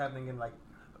things happening in like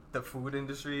the food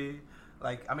industry.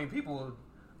 Like, I mean, people.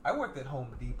 I worked at Home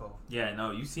Depot. Yeah,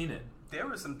 no, you've seen it. There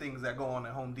were some things that go on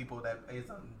at Home Depot that is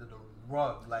under the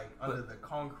rug, like under the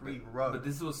concrete rug. But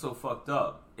this is what's so fucked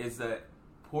up is that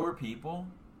poor people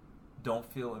don't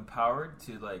feel empowered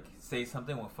to like say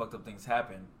something when fucked up things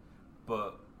happen,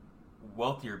 but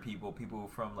wealthier people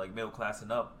from like middle class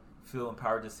and up, feel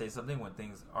empowered to say something when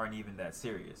things aren't even that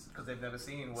serious. Because they've never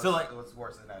seen what's, So, like- what's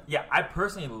worse than that. Yeah, I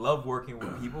personally love working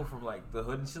with people from like the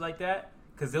hood and shit like that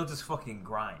because they'll just fucking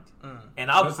grind. And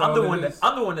That's I'm all the it one is.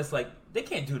 I'm the one that's like, they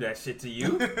can't do that shit to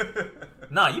you.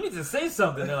 Nah, you need to say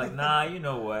something. They're like, nah, you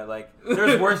know what? Like,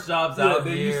 there's worse jobs Yeah, out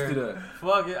they're here. used to that.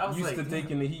 Fuck it. I was used like, to damn.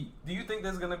 taking the heat. Do you think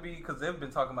there's gonna be, because they've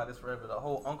been talking about this forever, the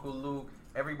whole Uncle Luke,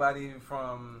 everybody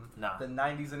from Nah. the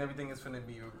 90s and everything is finna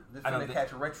be, it's I don't finna thi-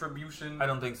 catch retribution? I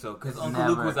don't think so because It's Uncle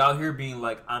Luke never- was out here being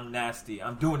like, I'm nasty.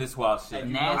 I'm doing this wild shit. I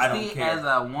don't Nasty care. as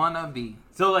I wanna be.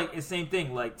 So like it's same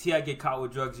thing. Like T.I. get caught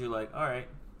with drugs, you're like, all right,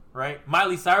 right?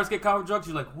 Miley Cyrus get caught with drugs,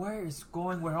 you're like, where is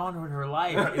going on with her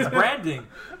life? It's branding.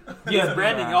 Yeah, it's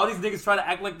branding. All these niggas try to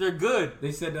act like they're good.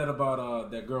 They said that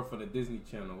about that girl from the Disney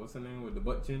Channel. What's her name with the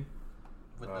butt chin?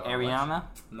 With Uh, the Ariana,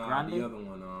 Nah, Grande? the other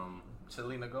one.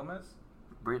 Selena Gomez?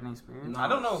 Britney Spears. Nah, I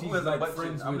don't know she's who has like a butt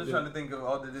friends chin. I'm with just trying to think of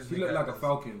all the Disney She looked like a characters.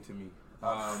 falcon to me.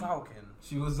 Falcon.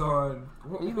 She was on.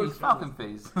 What do you mean Falcon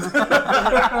Face? Poker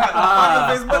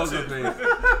Face.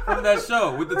 From that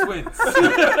show with the twins.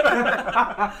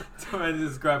 I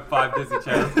just grabbed 5 Disney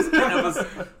channels.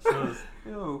 Shows.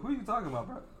 Yo, who are you talking about,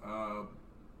 bro?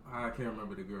 I can't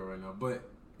remember the girl right now, but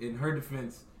in her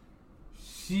defense,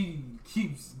 she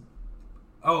keeps.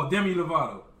 Oh, Demi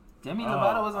Lovato. Demi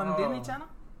Lovato was on the Oh. Disney Channel?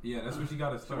 Yeah, that's where she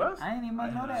got her start. was? I didn't even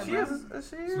know that, She bro. is. She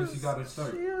That's when is. she got her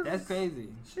start. She is. That's crazy.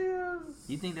 She is.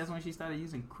 You think that's when she started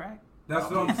using crack? That's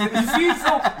what I'm saying. You see,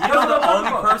 so You know the only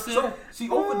person. So she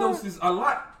overdoses a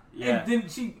lot. Yeah. And then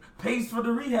she pays for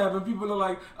the rehab, and people are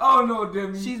like, "Oh no,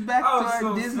 Demi, She's back to I'm our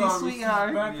so Disney sorry. sweetheart."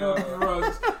 She's back on the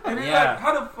drugs." And they're Yeah. like,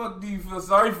 "How the fuck do you feel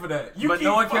sorry for that?" You But keep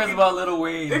no one cares fucking- about Lil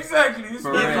Wayne. Exactly. It's He's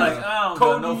For really real. like, I don't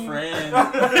got no Codeine. friends.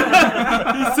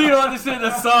 You see all this shit in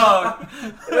the song,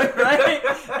 right?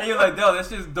 And you're like, "Yo, that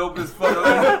shit's dope as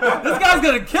fuck." This guy's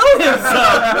gonna kill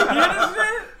himself. You hear this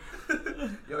shit?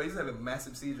 Yo, he's having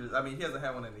massive seizures. I mean, he hasn't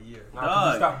had one in a year. Nah,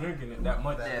 'cause he stopped drinking it that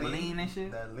much. That lean and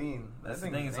shit. That lean. That's That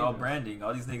the thing thing. is It's all dangerous. branding.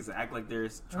 All these niggas act like they're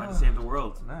trying to save the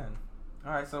world. Man.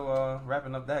 All right, so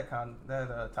wrapping up that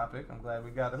topic, I'm glad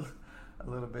we got a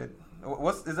little bit.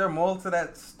 Is there more to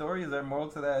that story? Is there more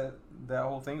to that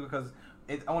whole thing? Because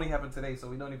it only happened today, so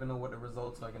we don't even know what the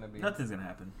results are going to be. Nothing's gonna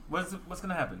happen. What's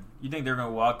gonna happen? You think they're gonna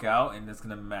walk out and it's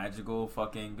gonna magical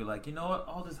fucking be like, you know what?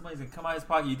 All this money's gonna come out of his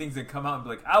pocket. You think he's gonna come out and be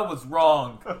like, I was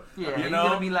wrong, Yeah, You he's know?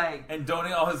 gonna be like, and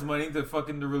donate all his money to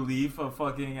fucking the relief of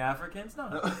fucking Africans?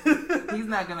 No. he's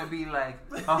not gonna be like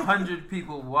 100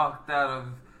 people walked out of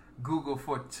Google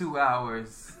for 2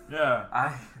 hours. Yeah.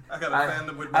 I got a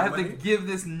fandom with I my have money. to give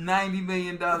this $90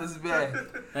 million back.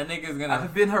 That nigga's gonna.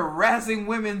 I've been harassing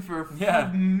women for Yeah.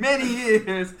 many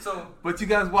years, So but you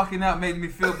guys walking out made me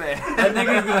feel bad. That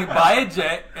nigga's gonna buy a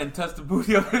jet and touch the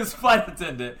booty of his flight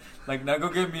attendant. Like, now go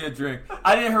get me a drink.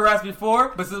 I didn't harass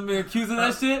before, but since I'm being accused of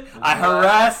that shit, I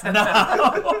harass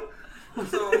now.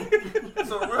 so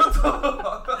real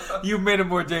talk. You made it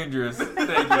more dangerous. Thank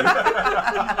you.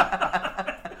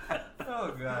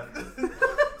 Oh god.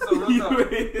 So real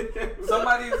talk.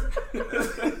 Somebody's. You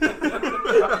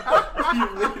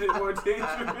made it more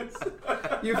dangerous.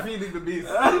 You're feeding the beast.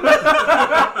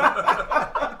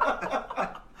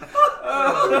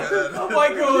 Oh my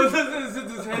god,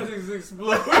 his head just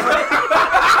explode.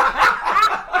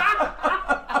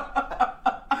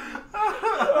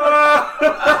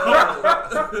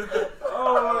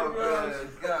 Oh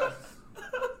my gosh.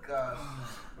 Gosh.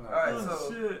 All right. Oh,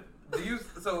 So shit. do you?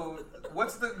 So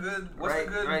what's the good? What's right,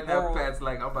 the good? right now, moral- Pat's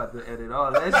like, I'm about to edit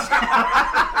all that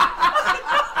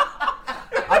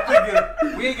I'm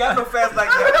thinking we ain't got no fast like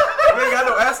that. We ain't got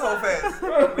no asshole fast.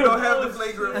 We don't have the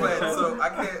flagrant fast, so I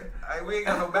can't. We ain't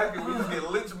got no backing. We just get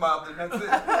lynch mobbed and that's it.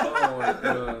 Oh my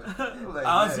god. Like,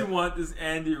 I honestly man. want this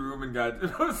Andy Rubin guy to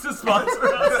sponsor us.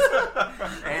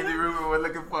 shit. Andy Rubin, we're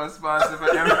looking for a sponsor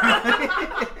for everybody.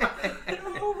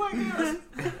 Oh my god.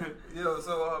 You know,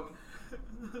 so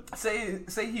Say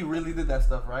he really did that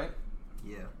stuff, right?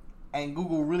 Yeah. And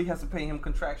Google really has to pay him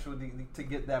contractually to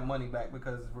get that money back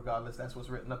because regardless, that's what's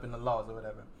written up in the laws or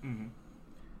whatever. Mm-hmm.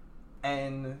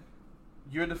 And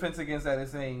your defense against that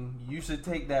is saying you should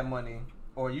take that money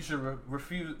or you should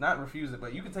not refuse it,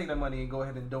 but you can take that money and go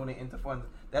ahead and donate into funds.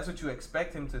 That's what you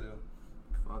expect him to do.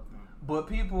 Fuck no. But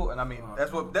people, and I mean, Oh,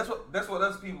 that's what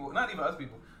us people, not even us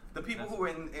people, the people That's- who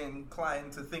are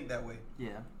inclined to think that way.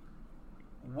 Yeah.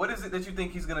 What is it that you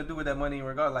think he's gonna do with that money in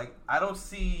regard? Like, I don't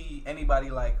see anybody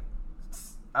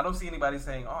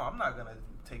saying, "Oh, I'm not gonna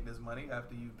take this money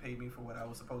after you paid me for what I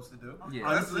was supposed to do." Yeah.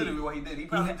 That's Honestly, literally what he did. He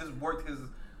probably just worked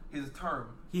his term.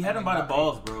 He had him by the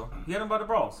balls, bro. He had him by the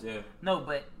balls. Yeah. No,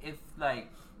 but if like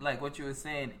what you were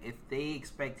saying, if they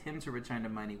expect him to return the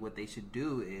money, what they should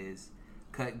do is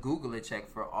cut Google a check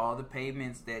for all the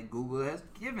payments that Google has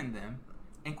given them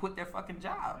and quit their fucking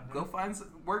job. Go find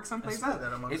work someplace And split else.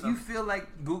 that amongst If you them. feel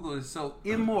like Google is so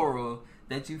immoral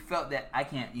that you felt that I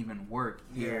can't even work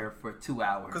here for 2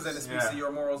 hours. because then it speaks Yeah. to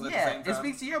your morals at the Yeah, same time. it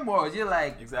speaks to your morals. You're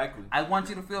like, Exactly. I want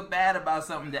you to feel bad about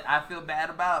something that I feel bad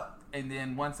about, and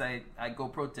then once I go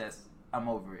protest, I'm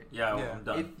over it. Yeah, Yeah. I'm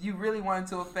done. If you really want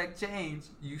to affect change,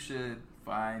 you should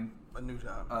find A new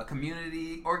job. a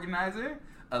community organizer,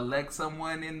 elect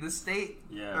someone in the state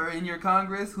Yeah. or in your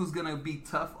Congress who's gonna be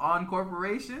tough on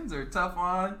corporations or tough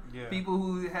on Yeah. people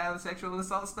who have sexual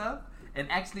assault stuff, and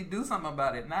actually do something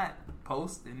about it, not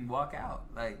post and walk out.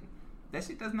 Like that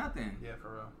shit does nothing. Yeah, for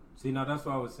real. See, now that's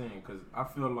what I was saying because I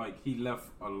feel like he left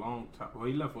a long time. Well,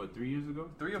 he left what 3 years ago?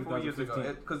 3 or 4 years ago,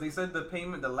 2015. because they said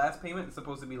the last payment is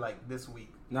supposed to be like this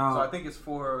week. Now, So I think it was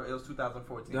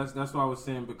 2014. that's what I was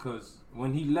saying because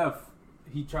when he left,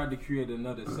 he tried to create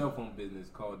another cell phone business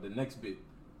called the Next Bit.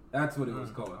 That's what it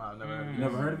was called. I've never heard of You it.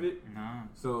 never heard of it? No.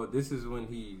 So this is when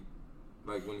he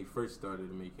first started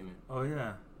making it, Oh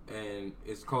yeah. and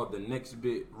it's called the Next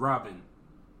Bit Robin,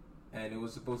 and it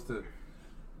was supposed to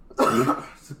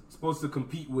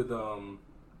compete with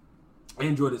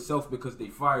Android itself because they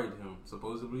fired him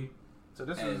supposedly. So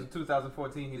this And was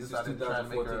 2014. He This is decided to try and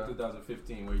make 2014,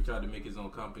 2015, where he tried to make his own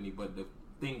company, but the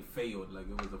thing failed. Like,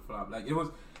 it was a flop. Like, it was.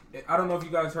 I don't know if you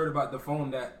guys heard about the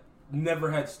phone that never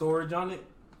had storage on it.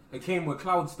 It came with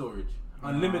cloud storage,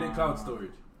 unlimited cloud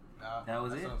storage. Nah, That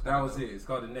was that it? sounds That was dope. it. It's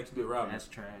called the Next Bit Robin. That's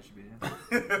trash,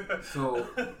 man. So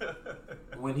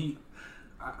when he,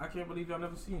 I can't believe y'all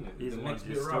never seen it. He's The the one Next to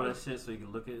Bit just throw Robin. that shit so you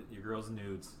can look at your girl's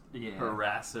nudes. Yeah.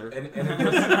 Harass her. And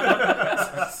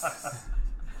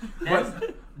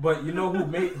but you know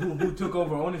who took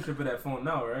over ownership of that phone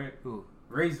now, right? Who?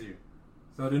 Razer.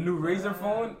 So the new Razer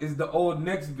phone is the old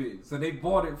Nextbit. So they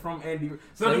bought it from Andy.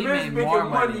 So So the he man's made making more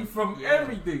money money. from Yeah.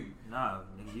 everything. Nah,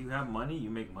 nigga, you have money, you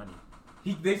make money.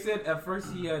 They said at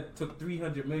first he had took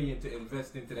 $300 million to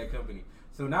invest into that company.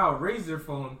 So now Razer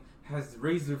phone has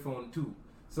Razer phone 2.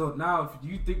 So now if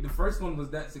you think the first one was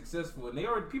that successful,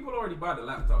 and people already buy the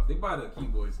laptops, they buy the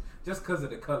keyboards just because of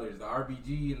the colors, the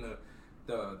RGB and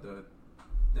the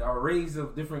arrays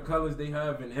of different colors they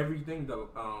have and everything. The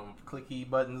Clicky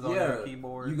buttons on your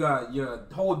keyboard. You got your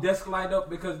whole desk light up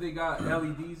because they got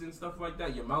LEDs and stuff like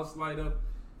that. Your mouse light up.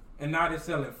 And now they're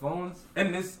selling phones.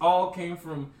 And this all came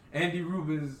from Andy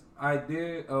Rubin's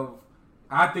idea of,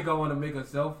 I think I want to make a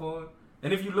cell phone.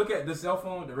 And if you look at the cell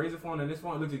phone, the Razer phone and this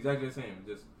phone, it looks exactly the same.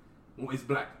 Just, it's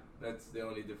black. That's the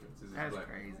only difference. It's That's black.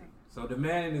 crazy. So the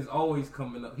man is always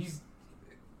coming up.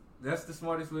 That's the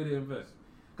smartest way to invest.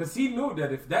 Because he knew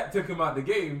that if that took him out the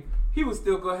game, he was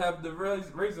still going to have the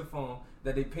Razer phone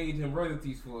that they paid him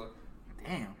royalties for.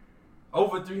 Damn.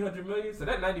 Over $300 million. So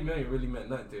that $90 million really meant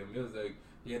nothing to him. It was like,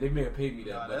 yeah, they may have paid me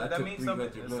that, Nah, but I that took means $300 something.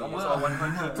 It's million. almost all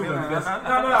 100 To million. invest. No,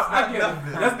 I get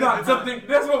it. That's not something.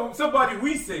 That's what somebody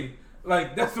we say.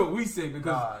 Like that's what we say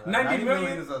because Nah, 90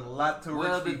 million is a lot to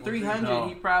Well, rich the people. 300, No.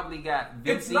 he probably got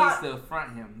It's VCs not- to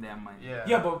front him that money. Yeah.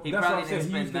 Yeah, but He that's what probably I'm saying.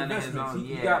 didn't He used spend none of his investments. own,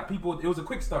 He yeah. got people. It was a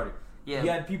quick start. Yeah. He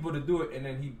had people to do it, and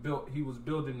then he was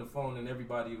building the phone, and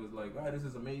everybody was like, "Wow, this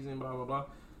is amazing." Blah blah blah.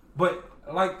 But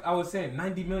like I was saying,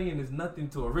 90 million is nothing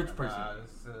to a rich person. Nah,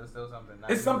 it's still something.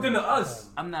 It's something to us.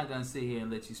 I'm not gonna sit here and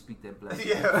let you speak that black.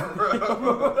 Yeah,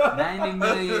 bro. 90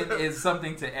 million is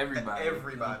something to everybody. I'm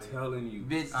Everybody. telling you.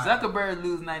 Bitch, Zuckerberg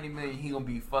lose 90 million, he gonna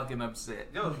be fucking upset.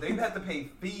 Yo, they have to pay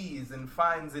fees and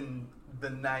fines in the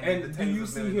 90s, And the do tens you of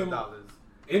see millions him- of dollars.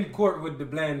 In court with the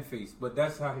bland face, but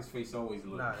that's how his face always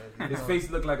looks. Nah, His face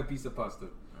looked like a piece of pasta.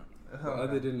 But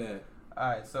other than that, All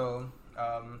right, so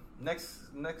next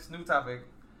new topic.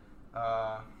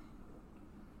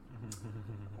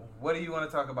 What do you want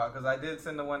to talk about? Because I did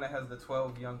send the one that has the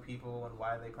 12 young people and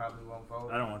why they probably won't vote.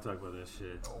 I don't want to talk about that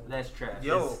shit. That's trash.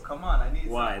 Yo, come on! I need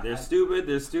Why? some- They're stupid,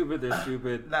 they're stupid, they're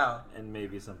stupid, Now, and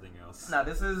maybe something else. now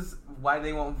this is why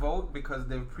they won't vote because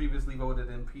they've previously voted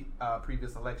in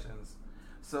previous elections.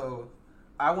 So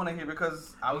I want to hear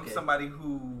because I'm Okay. somebody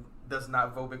who does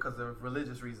not vote because of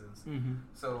religious reasons. Mm-hmm.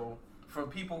 So for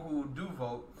people who do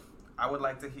vote, I would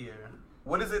like to hear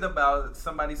what is it about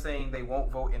somebody saying they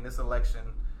won't vote in this election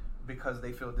because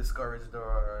they feel discouraged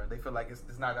or they feel like it's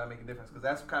not gonna make a difference? Because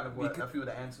that's kind of what a few of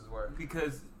the answers were.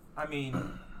 Because, I mean,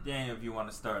 Daniel, if you want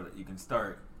to start it, you can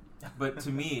start. But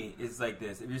to me, it's like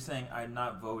this. If you're saying I'm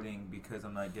not voting because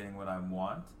I'm not getting what I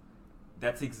want,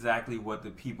 that's exactly what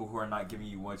the people who are not giving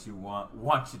you what you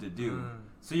want you to do. Mm.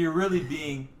 So you're really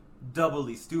being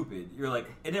doubly stupid. You're like,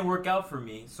 it didn't work out for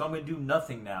me, so I'm going to do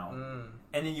nothing now. Mm.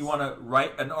 And then you want to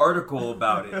write an article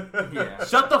about it. Yeah.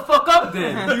 Shut the fuck up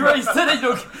then. You already said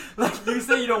it. Like you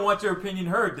said you don't want your opinion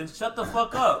heard. Then shut the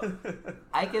fuck up.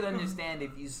 I could understand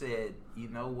if you said, you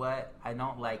know what, I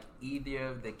don't like either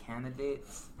of the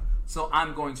candidates, so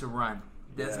I'm going to run.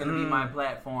 That's Yeah. going to be my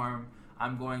platform.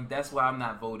 That's why I'm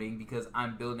not voting, because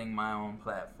I'm building my own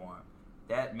platform.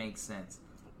 That makes sense.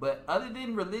 But other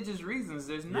than religious reasons,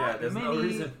 there's not there's many no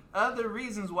reason. other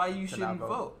reasons why you To shouldn't not vote.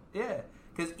 vote. Yeah.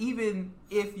 Because even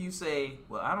if you say,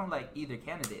 well, I don't like either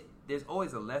candidate, there's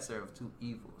always a lesser of two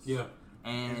evils. yeah.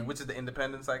 And, Which is the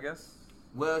independence, I guess.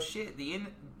 well, shit,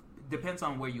 depends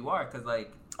on where you are. Because,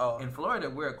 like, Oh, in Florida,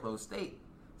 we're a closed state.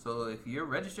 So if you're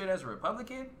registered as a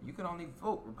Republican, you can only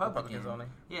vote Republican. Republicans only.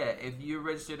 Yeah, if you're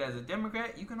registered as a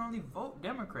Democrat, you can only vote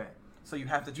Democrat. So you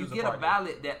have to You choose get a a party.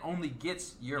 ballot that only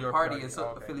gets your Your party party,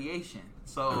 okay. affiliation.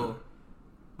 So,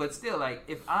 but still, like,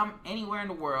 if I'm anywhere in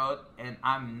the world and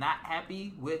I'm not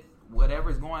happy with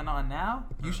whatever's going on now,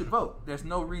 you should vote. There's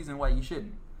no reason why you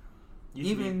shouldn't. You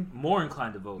should Even- be more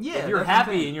inclined to vote. Yeah, if you're that's what I'm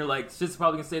happy saying. and you're like, shit's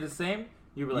probably gonna stay the same,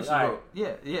 you'd be You like, should all right. vote.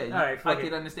 Yeah, yeah. All right, I fuck could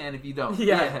it. understand if you don't.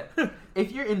 Yeah.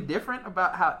 If you're indifferent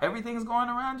about how everything's going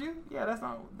around you, that's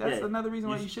Yeah, another reason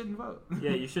why you you sh- shouldn't vote.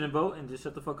 Yeah, you shouldn't vote and just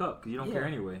shut the fuck up because you don't Yeah. care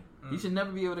anyway. You should never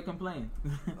be able to complain.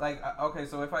 Like, okay,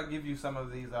 so if I give you some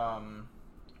of these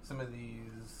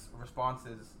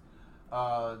responses,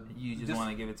 You just want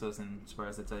to give it to us and for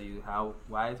us to tell you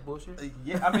why it's bullshit.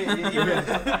 Yeah, I mean, even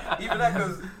that,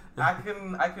 because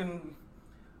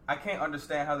I can't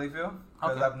understand how they feel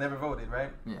because Okay. I've never voted,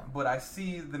 right? Yeah. But I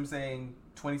see them saying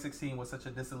 2016 was such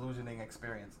a disillusioning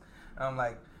experience. And I'm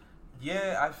like,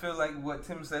 yeah, I feel like what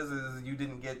Tim says is you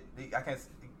didn't get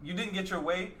your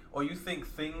way, or you think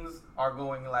things are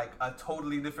going like a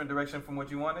totally different direction from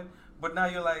what you wanted. But now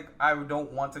you're like, I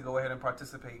don't want to go ahead and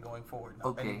participate going forward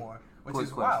anymore, which Quick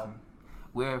is question. wild.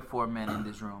 We're 4 men in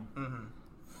this room. Mm-hmm.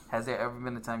 Has there ever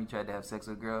been a time you tried to have sex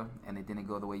with a girl and it didn't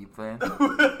go the way you planned?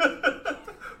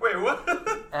 Wait, what?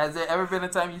 Has there ever been a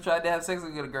time you tried to have sex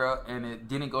with a girl and it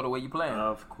didn't go the way you planned?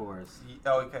 Of course.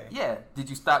 Okay. Yeah. Did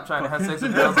you stop trying to have sex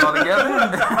with girls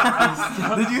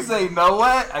altogether? Did you say, you know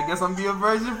what? I guess I'm being a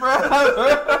virgin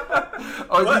forever?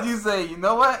 Or What? did you say, you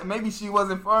know what? Maybe she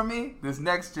wasn't for me. This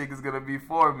next chick is going to be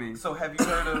for me. So have you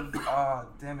heard of, oh,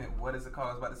 damn it, what is it called?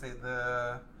 I was about to say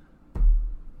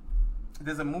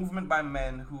there's a movement by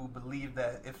men who believe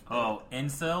that if...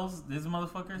 incels? These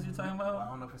motherfuckers you're talking I about?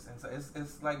 don't know if it's incel.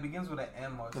 It's like begins with an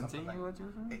M or Continue something like what you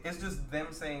were saying? It's just them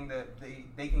saying that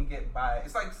they can get by.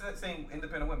 It's like saying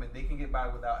independent women. They can get by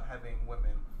without having women.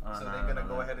 So they're going to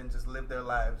go ahead and just live their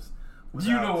lives.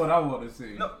 You know what I want to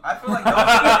see. No, I feel like...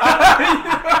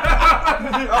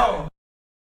 oh.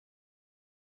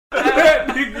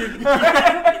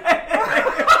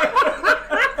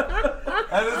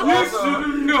 And it's You also, should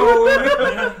have known.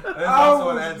 there's also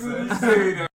an answer.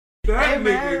 Say that. That Hey, nigga.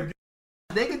 man.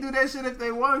 They can do that shit if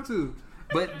they want to.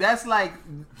 But that's like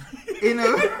in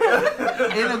a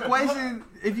equation.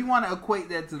 If you want to equate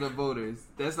that to the voters,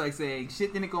 that's like saying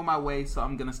shit didn't go my way, so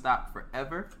I'm gonna stop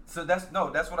forever. So that's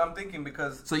what I'm thinking,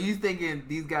 because So you thinking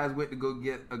these guys went to go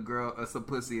get a girl or some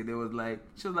pussy, and it was like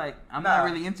she was like, I'm Nah. not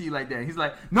really into you like that. He's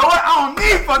like, no, I don't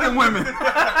need fucking women.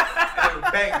 and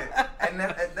banged it. And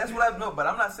that's what I know. But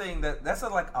I'm not saying that that's a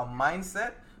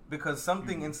mindset, because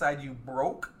something inside you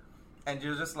broke. And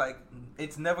you're just like,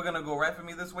 it's never going to go right for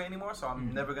me this way anymore, so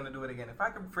I'm never going to do it again. If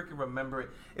I can freaking remember it.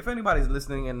 If anybody's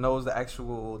listening and knows the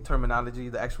actual terminology,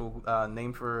 the actual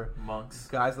name for Monks.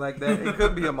 guys like that, it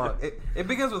could be a monk. It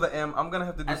begins with an M. I'm going to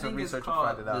have to do I some think it's research to called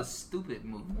find it the out. stupid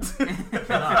movement.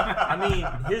 I mean,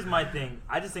 here's my thing.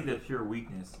 I just think that's pure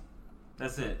weakness.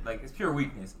 That's it. Like, it's pure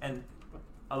weakness. And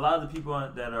a lot of the people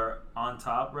that are on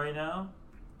top right now,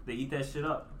 they eat that shit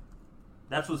up.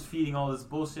 That's what's feeding all this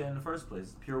bullshit in the first place.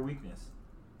 It's pure weakness.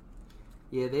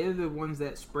 Yeah, they're the ones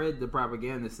that spread the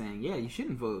propaganda saying, yeah, you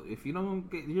shouldn't vote. If you're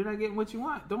not getting what you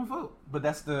want, don't vote. But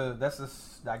I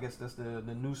guess that's the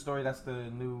new story. That's the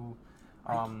new,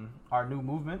 our new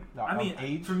movement. I mean,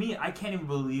 age. for me, I can't even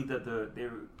believe that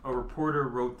a reporter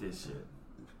wrote this shit.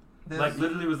 There's- Like,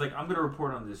 literally was like, I'm going to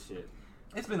report on this shit.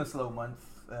 It's been a slow month.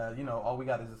 All we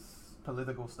got is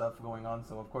political stuff going on,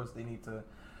 so of course they need to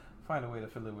find a way to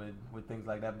fill it with things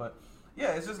like that. But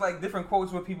yeah, it's just like different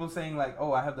quotes with people saying like,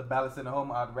 "Oh, I have the ballots in the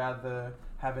home. I'd rather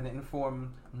have an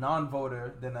informed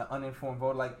non-voter than an uninformed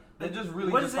voter." Like they're just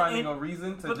really What just is it finding in- a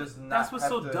reason to but just not that's what's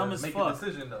have so to dumb as make fuck. a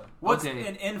decision though. What's Okay.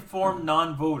 an informed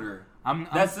non-voter?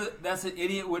 That's an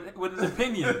idiot with an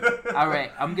opinion. All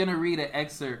right, I'm going to read an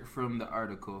excerpt from the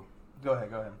article. Go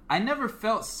ahead. I never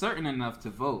felt certain enough to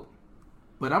vote,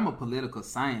 but I'm a political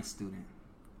science student.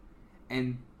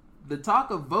 And the talk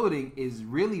of voting is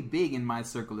really big in my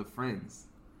circle of friends.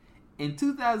 In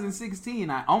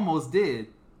 2016, I almost did.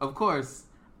 Of course,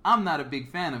 I'm not a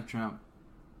big fan of Trump,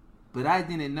 but I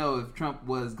didn't know if Trump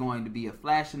was going to be a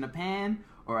flash in the pan,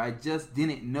 or I just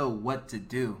didn't know what to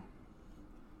do.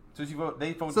 So you vote.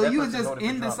 They vote. So that you were person just voted for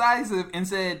Trump. indecisive and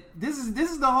said, "This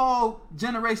is the whole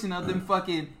generation of them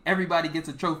fucking everybody gets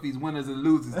a trophies, winners and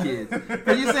losers kids."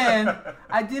 But you're saying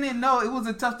I didn't know it was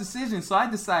a tough decision, so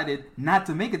I decided not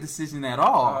to make a decision at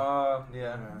all.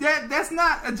 Yeah. That's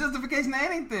not a justification of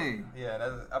anything. Yeah,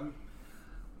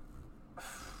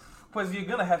 because you're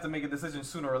gonna have to make a decision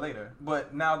sooner or later.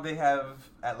 But now they have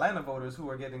Atlanta voters who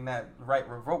are getting that right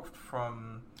revoked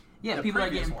from. Yeah, the people are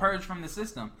previous getting one. purged from the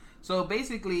system. So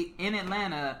basically, in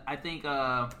Atlanta, I think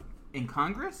in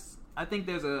Congress, I think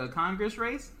there's a Congress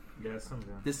race. Yeah, something.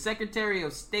 The Secretary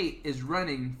of State is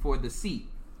running for the seat,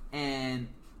 and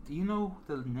do you know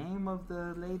the name of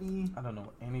the lady? I don't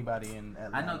know anybody in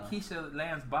Atlanta. I know Keisha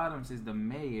Lance Bottoms is the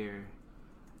mayor.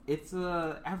 It's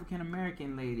a African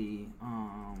American lady.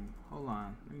 Hold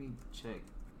on, let me check.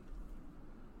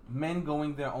 Men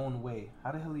going their own way.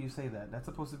 How the hell do you say that? That's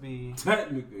supposed to be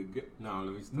Technically, no,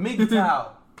 let me stop. MGTOW.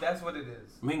 That's what it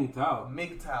is. Mingtao.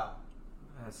 MGTOW.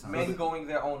 Men going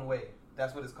their own way.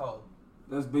 That's what it's called.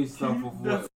 That's based off of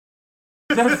what?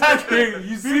 That's actually,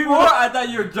 you see more? I thought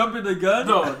you were jumping the gun.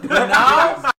 No, But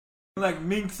now, like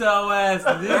mink sow ass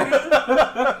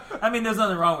nigga. I mean, there's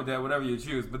nothing wrong with that, whatever you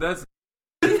choose. But that's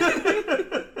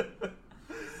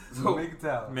So,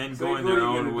 MGTOW. men so going you their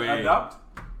go own and way. adopt?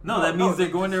 No, that No, means they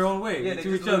they're going their own way Yeah, they to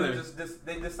just each other.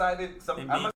 they decided. They I'm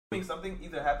mean- Something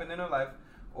either happened in her life,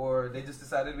 or they just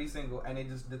decided to be single, and they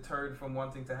just deterred from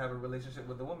wanting to have a relationship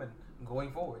with the woman going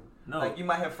forward. No. Like you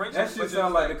might have That friendships. shit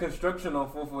sound like the construction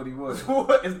on 440 Wood.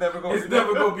 It's never going. It's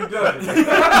never gonna be done.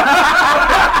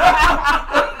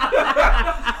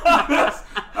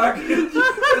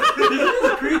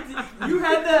 You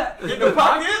had that in the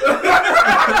pocket.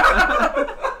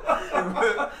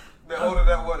 They're holding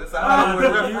that one. It's a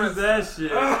Hollywood reference. Use that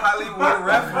shit. Hollywood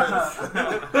reference.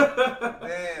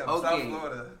 Damn, South Okay.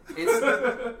 Florida.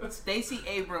 It's Stacey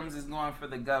Abrams is going for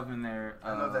the governor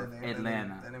I know of that name.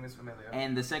 Atlanta, That name is familiar.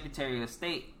 and the Secretary of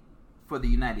State for the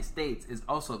United States is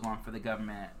also going for the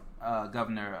governor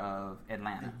of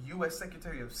Atlanta. The U.S.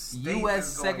 Secretary of State. U.S.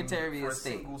 is going Secretary for of a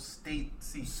State. single state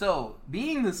seat. So,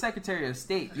 being the Secretary of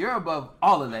State, you're above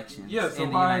all elections Yeah, so in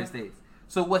the by- United States.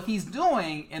 So, what he's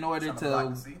doing in order Trying to block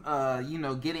the seat?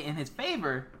 to, get it in his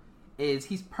favor, is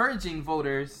he's purging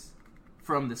voters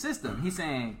from the system. He's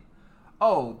saying,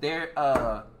 "Oh, they're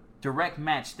a direct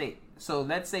match state. So,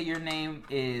 let's say your name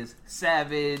is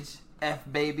Savage F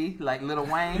Baby, like Lil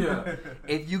Wayne. Yeah.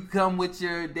 If you come with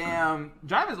your damn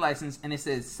driver's license and it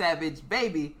says Savage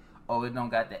Baby, oh, it don't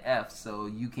got the F, so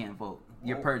you can't vote.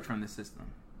 You're Whoa. purged from the system.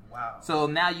 Wow. So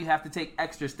now you have to take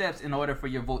extra steps in order for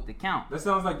your vote to count. That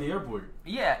sounds like the airport.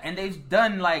 Yeah, and they've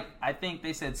done I think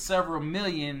they said several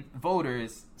million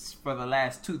voters for the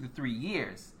last 2 to 3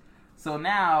 years. So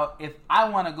now if I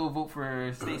want to go vote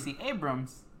for Stacey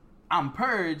Abrams, I'm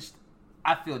purged.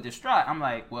 I feel distraught. I'm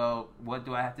like, well, what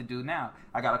do I have to do now?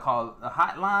 I got to call a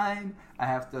hotline. I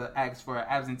have to ask for an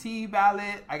absentee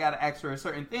ballot. I got to ask for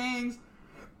certain things.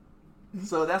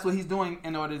 So that's what he's doing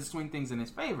in order to swing things in his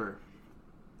favor.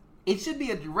 It should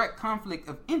be a direct conflict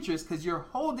of interest because you're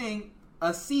holding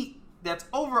a seat that's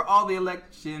over all the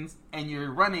elections and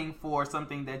you're running for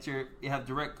something that you have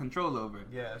direct control over.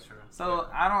 Yeah, that's true. So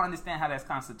I don't understand how that's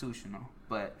constitutional,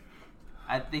 but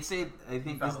I think this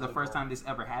is the first time this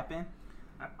ever happened.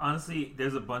 Honestly,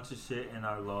 there's a bunch of shit in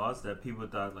our laws that people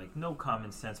thought like no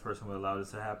common sense person would allow this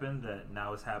to happen. That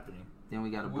now is happening. Then we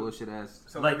got a bullshit ass.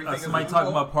 So Like everything is somebody a talking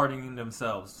loophole? about pardoning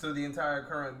themselves. So the entire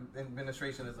current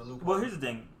administration is a loophole. Well, here's the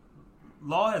thing.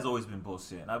 Law has always been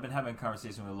bullshit. And I've been having a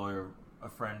conversation with a lawyer, a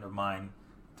friend of mine,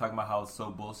 talking about how it's so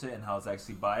bullshit and how it's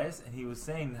actually biased. And he was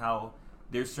saying how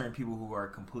there's certain people who are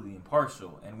completely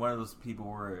impartial. And one of those people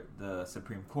were the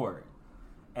Supreme Court.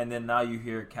 And then now you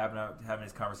hear Kavanaugh having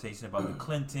this conversation about the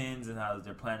Clintons and how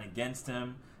they're planning against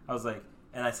him. I was like,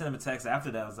 and I sent him a text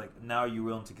after that. I was like, now are you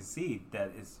willing to concede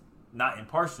that it's not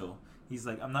impartial? He's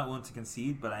like, I'm not willing to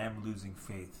concede, but I am losing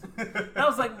faith. And I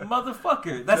was like,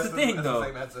 motherfucker. That's the thing, that's though. the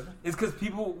same answer. It's because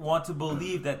people want to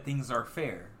believe that things are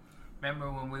fair. Remember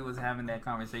when we was having that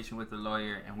conversation with the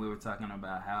lawyer and we were talking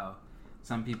about how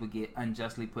some people get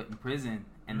unjustly put in prison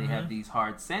and they have these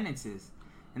hard sentences.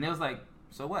 And they was like,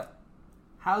 so what?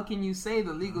 How can you say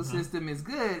the legal system is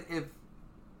good if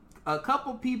a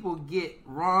couple people get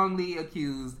wrongly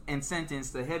accused and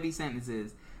sentenced to heavy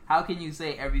sentences? How can you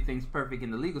say everything's perfect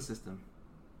in the legal system?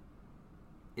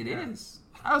 It is.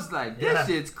 I was like, this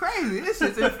shit's crazy. This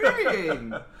shit's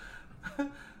infuriating.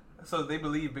 So they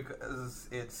believe because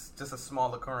it's just a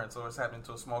small occurrence or it's happening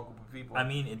to a small group of people. I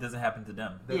mean, it doesn't happen to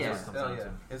them. They're Yeah. That's just- what it comes oh,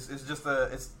 down yeah. to. It's just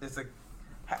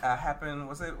a happen.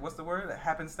 What's the word? A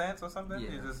happenstance or something? Yeah.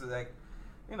 It's just like,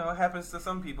 it happens to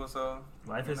some people. So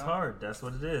Life you is know. hard. That's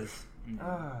what it is.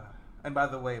 And by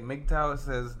the way, MGTOW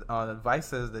says Vice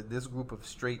says that this group of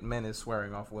straight men is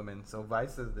swearing off women. So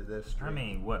Vice says that they're straight. I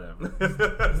mean, whatever.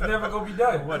 It's never gonna be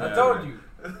done. I Whatever. told you.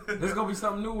 There's gonna be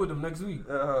something new with them next week.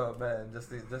 Oh man,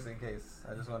 just in case.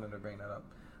 I just wanted to bring that up.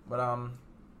 But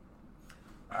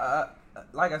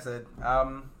like I said,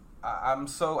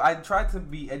 I try to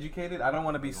be educated. I don't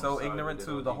want to be so sorry, ignorant they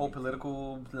to don't the need whole me.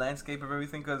 political landscape of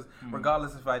everything. Because Mhm.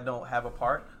 regardless if I don't have a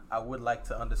part, I would like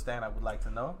to understand. I would like to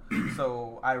know.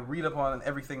 So I read up on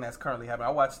everything that's currently happening.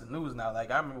 I watch the news now. Like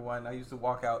I remember when I used to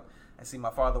walk out and see my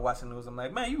father watching the news. I'm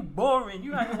like, man, you boring.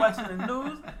 You out here watching the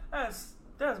news?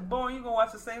 That's boring. You gonna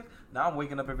watch the same? Now I'm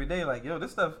waking up every day like, yo,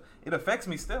 this stuff, it affects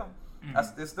me still.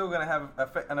 It's still gonna have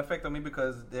an effect on me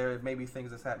because there may be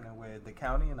things that's happening with the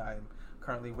county, and I'm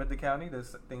currently with the county.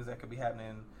 There's things that could be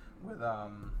happening with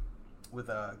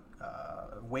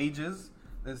wages.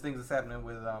 There's things that's happening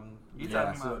with You Yeah,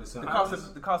 talking so about it's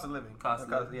the a- cost of living. Cost of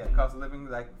living. Yeah, cost of living.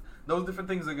 Like those different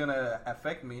things are gonna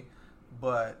affect me,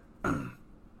 but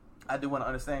I do want to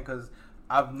understand because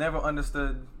I've never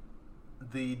understood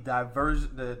the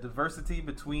diversity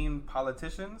between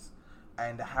politicians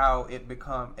and how it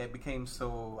became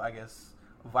so, I guess,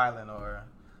 violent, or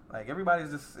like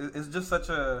everybody's just, it's just such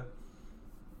a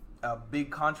big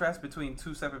contrast between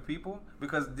two separate people,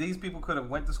 because these people could have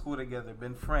went to school together,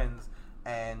 been friends,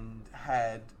 and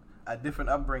had a different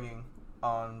upbringing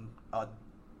on a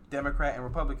Democrat and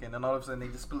Republican, and all of a sudden they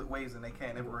just split ways and they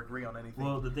can't ever agree on anything.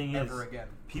 Well, the thing ever is, again.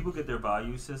 people get their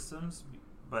value systems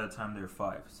by the time they're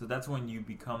 5. So that's when you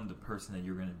become the person that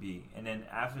you're going to be. And then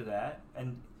after that,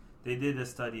 and they did a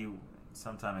study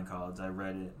sometime in college, I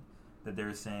read it, that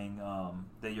they're saying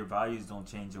that your values don't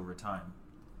change over time.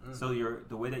 So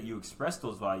the way that you express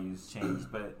those values change,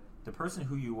 but the person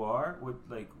who you are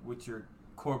with your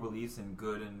core beliefs and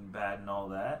good and bad and all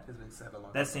that, Has been said a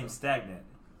long that time seems ago. stagnant.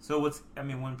 So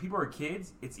when people are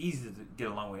kids, it's easy to get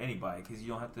along with anybody because you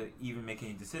don't have to even make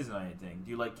any decision on anything. Do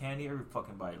you like candy? Every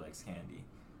fucking body likes candy.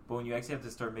 But when you actually have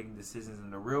to start making decisions in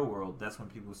the real world, that's when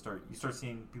you start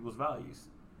seeing people's values.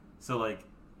 So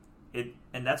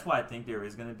and that's why I think there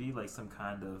is going to be like some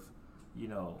kind of,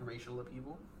 Racial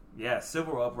upheaval. yeah,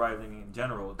 civil uprising in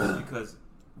general, just because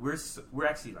we're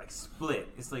actually like split.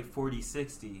 It's like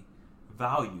 40-60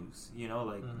 values.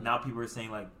 Now people are saying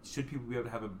like, should people be able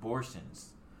to have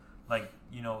abortions?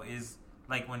 Is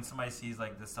like when somebody sees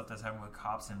like the stuff that's happening with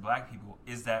cops and black people,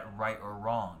 is that right or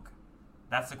wrong?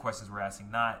 That's the questions we're asking,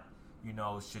 not,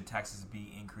 should taxes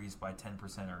be increased by 10%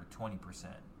 or 20%?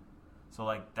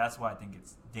 So, that's why I think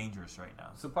it's dangerous right now.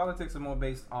 So politics are more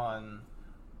based on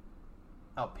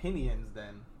opinions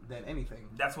than anything.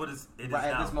 That's what it is Right,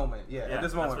 now. at this moment, Yeah, at this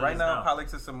that's moment. what it Right is now, now.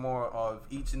 politics are more of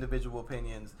each individual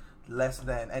opinions, less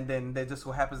than, and then there just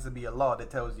so happens to be a law that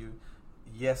tells you,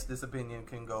 yes, this opinion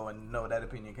can go, and no, that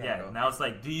opinion can't Yeah, go. now it's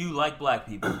like, do you like black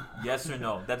people? Yes or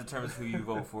no? That determines who you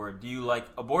vote for. Do you like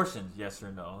abortions? Yes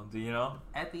or no? Do you know?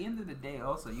 At the end of the day,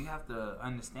 also, you have to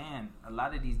understand a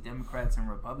lot of these Democrats and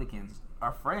Republicans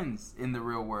are friends in the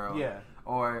real world. Yeah.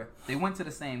 Or they went to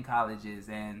the same colleges,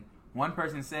 and one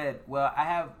person said, well, I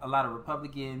have a lot of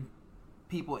Republican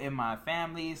people in my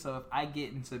family, so if I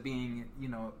get into being,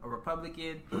 a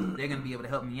Republican, they're going to be able to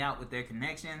help me out with their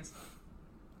connections.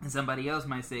 And somebody else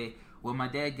might say, well, my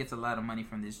dad gets a lot of money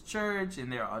from this church,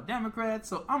 and they're all Democrats,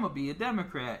 so I'm going to be a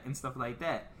Democrat, and stuff like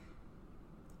that.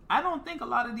 I don't think a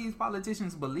lot of these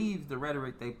politicians believe the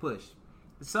rhetoric they push.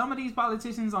 Some of these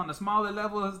politicians on the smaller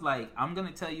levels, I'm going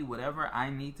to tell you whatever I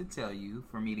need to tell you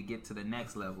for me to get to the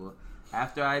next level.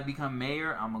 After I become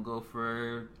mayor, I'm going to go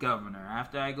for governor.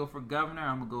 After I go for governor,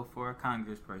 I'm going to go for a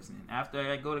congressperson. After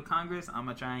I go to Congress, I'm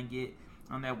going to try and get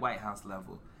on that White House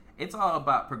level. It's all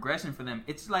about progression for them.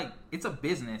 It's it's a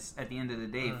business at the end of the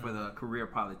day for the career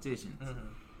politicians.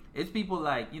 It's people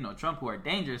like, Trump who are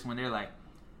dangerous when they're like,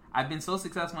 I've been so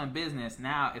successful in business.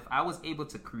 Now, if I was able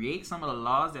to create some of the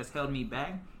laws that's held me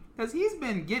back, because he's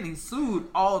been getting sued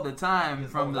all the time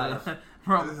from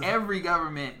every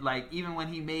government. Even when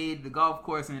he made the golf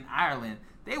course in Ireland,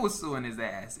 they were suing his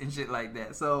ass and shit like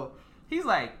that. So he's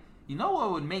like, you know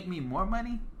what would make me more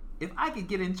money? If I could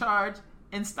get in charge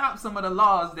and stop some of the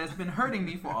laws that's been hurting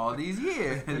me for all these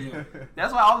years.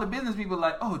 That's why all the business people are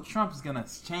like, oh, Trump's gonna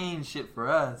change shit for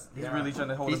us. He's really trying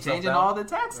to hold He's himself changing down. all the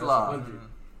tax laws. 100.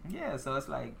 Yeah, so it's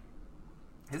like,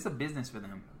 it's a business for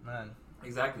them. Man.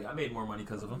 Exactly. I made more money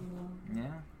because of them. Yeah.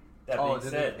 That Oh,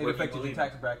 being said, it what affected you your believe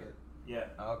tax bracket. Yeah.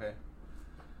 Oh, okay.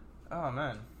 Oh,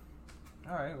 man.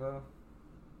 All right, well.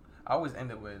 I always end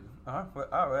it with, all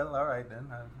right then.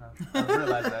 I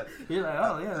realize that. You're like,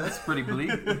 oh yeah, that's pretty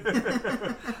bleak.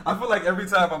 I feel like every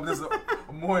time I'm just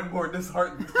more and more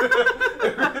disheartened.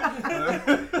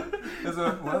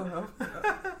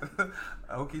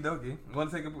 Okie dokie.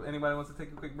 Anybody wants to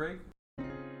take a quick break?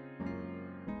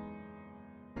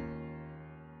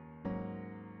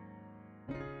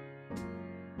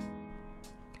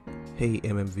 Hey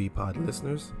MMV Pod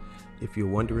listeners, if you're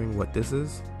wondering what this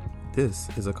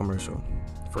is a commercial.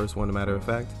 First one, a matter of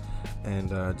fact, and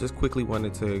just quickly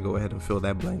wanted to go ahead and fill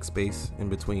that blank space in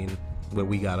between where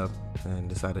we got up and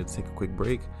decided to take a quick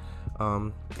break,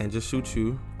 and just shoot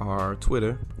you our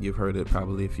Twitter. You've heard it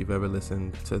probably if you've ever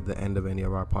listened to the end of any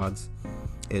of our pods.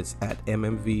 It's at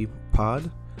MMV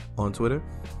Pod on Twitter,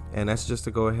 and that's just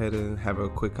to go ahead and have a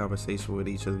quick conversation with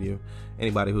each of you,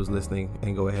 anybody who's listening,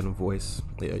 and go ahead and voice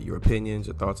your opinions,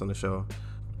 your thoughts on the show.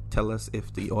 Tell us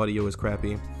if the audio is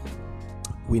crappy.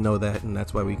 We know that, and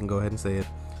that's why we can go ahead and say it.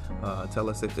 Tell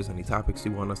us if there's any topics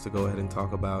you want us to go ahead and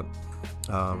talk about.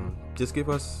 Just give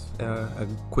us a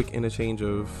quick interchange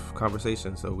of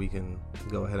conversation so we can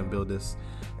go ahead and build this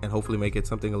and hopefully make it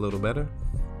something a little better.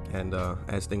 And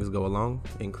as things go along,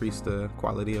 increase the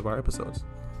quality of our episodes.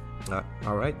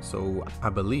 All right, so I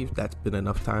believe that's been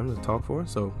enough time to talk for.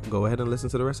 So go ahead and listen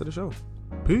to the rest of the show.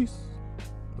 Peace.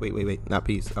 Wait, not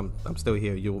peace. I'm still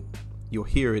here. You'll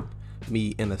hear it,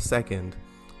 me in a second,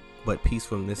 but peace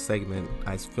from this segment.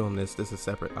 I filmed this. This is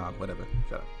separate. Whatever.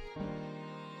 Shut up.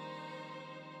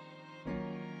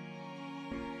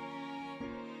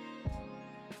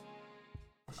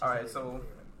 All right, so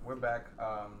we're back.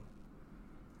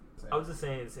 I was just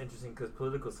saying it's interesting because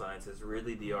political science is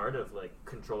really the art of like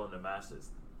controlling the masses.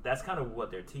 That's kind of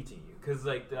what they're teaching you. Because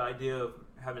like the idea of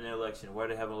having an election, why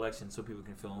do they have an election so people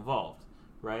can feel involved,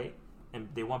 right? And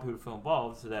they want people to feel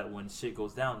involved so that when shit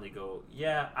goes down, they go,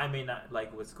 yeah, I may not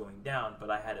like what's going down, but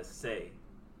I had a say.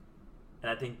 And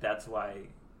I think that's why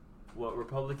what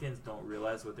Republicans don't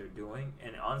realize what they're doing,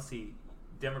 and honestly,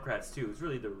 Democrats too, it's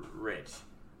really the rich,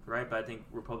 right? But I think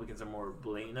Republicans are more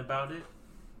blatant about it,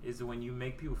 is when you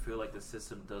make people feel like the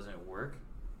system doesn't work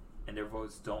and their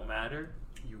votes don't matter,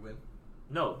 You win.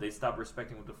 no, they stop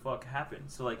respecting what the fuck happened.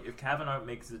 So, like, if Kavanaugh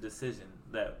makes a decision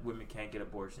that women can't get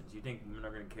abortions, you think women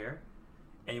are going to care?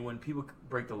 And when people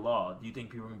break the law, do you think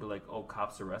people are going to be like, oh,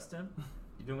 cops arrest him?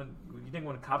 You think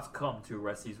when cops come to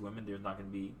arrest these women, there's not going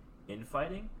to be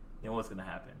infighting? Then what's going to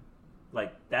happen?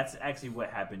 Like, that's actually what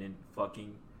happened in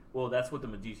fucking... Well, that's what the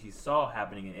Medici saw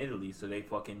happening in Italy, so they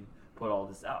fucking put all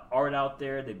this art out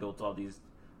there. They built all these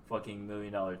fucking $1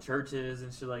 million churches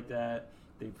and shit like that.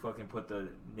 They fucking put the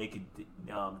naked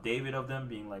David of them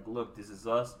being like, look, this is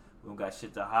us. We don't got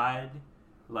shit to hide.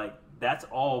 Like, that's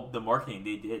all the marketing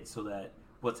they did so that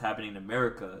what's happening in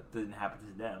America didn't happen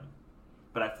to them.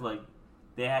 But I feel like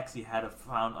they actually had a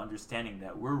profound understanding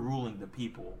that we're ruling the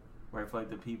people. Where I feel like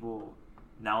the people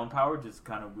now in power just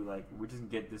kind of be like, we're just going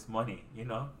to get this money, you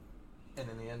know? And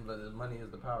in the end, but the money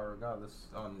is the power regardless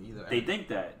on either They end. think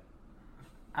that.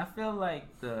 I feel like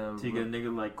the So you get a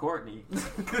nigga like Courtney.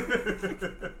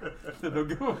 They don't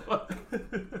give a fuck.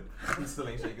 He still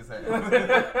ain't shake his head.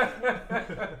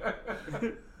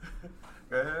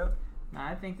 Go ahead. Nah,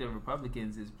 I think the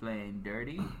Republicans is playing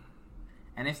dirty.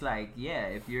 And it's like, yeah,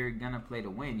 if you're gonna play to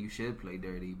win, you should play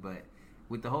dirty. But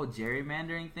with the whole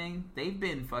gerrymandering thing, they've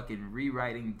been fucking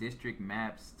rewriting district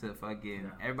maps to fucking...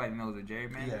 Yeah. Everybody knows what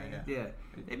gerrymandering is? Yeah. Yeah.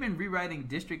 They've been rewriting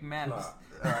district maps.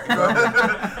 All right, go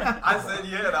ahead. I said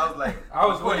yeah, and I was like, I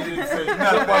was waiting to say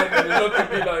somebody that looked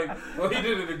at me like, well, he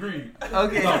didn't agree.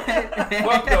 Okay. No,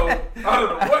 fuck no. I don't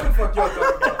know what the fuck y'all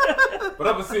talking about. But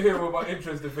I'm going to sit here with my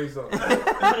interested face on.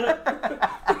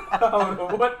 I don't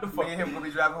know what the fuck. me and him will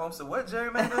be driving home. So what,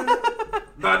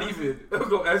 gerrymandering? Not even. I'm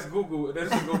going to ask Google and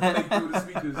then she's going to play through the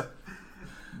speakers.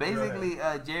 Basically,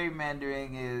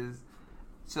 gerrymandering is...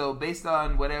 So based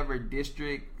on whatever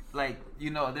district... Like,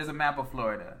 you know, there's a map of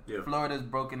Florida. Yeah. Florida's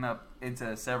broken up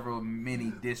into several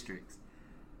mini districts.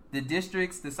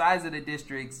 The size of the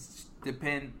districts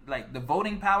depend, like, the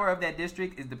voting power of that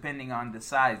district is depending on the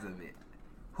size of it,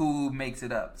 who makes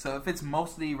it up. So if it's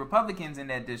mostly Republicans in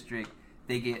that district,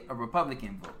 they get a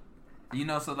Republican vote. You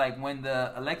know, so, like, when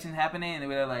the election happening, and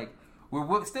they're like,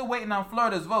 we're still waiting on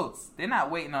Florida's votes. They're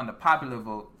not waiting on the popular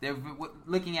vote. They're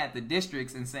looking at the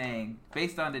districts and saying,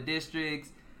 based on the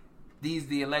districts, these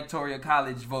the electoral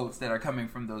college votes that are coming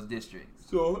from those districts.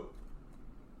 So,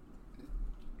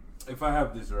 if I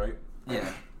have this right,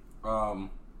 Yeah.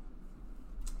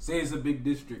 say it's a big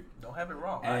district Don't have it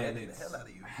wrong. I and edit the it's hell out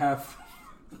of you.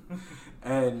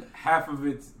 half of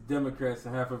it's Democrats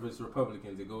and half of it's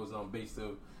Republicans. It goes on based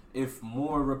of if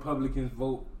more Republicans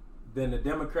vote than the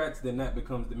Democrats, then that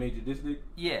becomes the major district.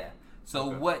 Yeah. So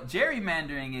Okay. what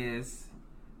gerrymandering is,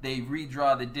 they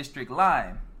redraw the district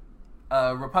line.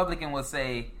 A Republican will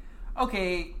say,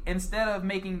 okay, instead of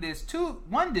making this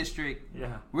one district,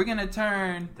 Yeah. we're gonna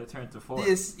turn They turned to 4.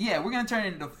 we're gonna turn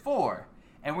it into 4.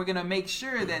 And we're gonna make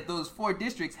sure that those 4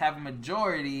 districts have a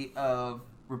majority of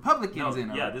Republicans in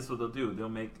them. Yeah, this is what they'll do. They'll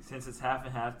make, since it's half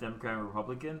and half Democrat and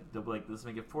Republican, they'll be like, let's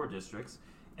make it 4 districts.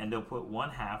 And they'll put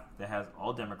one half that has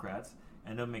all Democrats,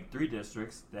 and they'll make 3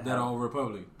 districts that That all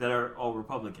Republican. are all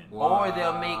Republican. Wow. Or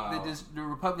they'll make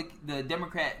the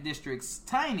Democrat districts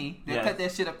tiny. They'll Yes. cut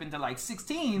that shit up into like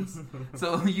 16s,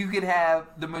 so you could have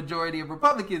the majority of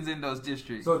Republicans in those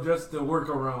districts. So just to work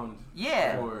around.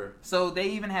 Yeah. Or So they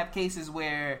even have cases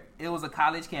where it was a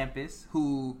college campus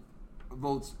who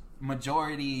votes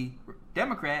majority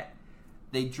Democrat.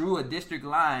 They drew a district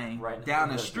line Right down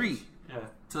in the the street. Yeah.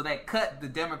 So that cut the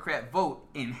Democrat vote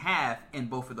in half in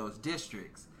both of those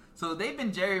districts. So they've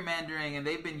been gerrymandering and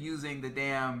they've been using the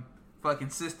damn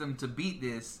fucking system to beat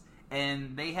this.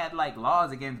 And they had like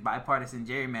laws against bipartisan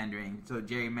gerrymandering. So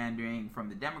gerrymandering from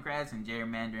the Democrats and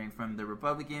gerrymandering from the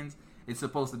Republicans is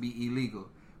supposed to be illegal.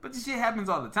 But this shit happens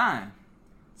all the time.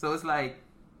 So it's like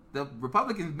the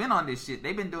Republicans been on this shit.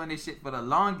 They've been doing this shit for the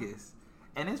longest.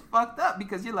 And it's fucked up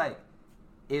because you're like,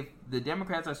 if the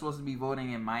Democrats are supposed to be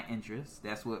voting in my interest,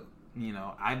 that's what, you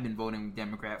know, I've been voting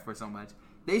Democrat for so much.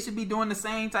 They should be doing the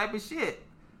same type of shit.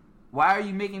 Why are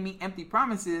you making me empty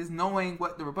promises knowing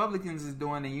what the Republicans is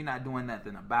doing and you're not doing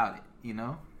nothing about it, you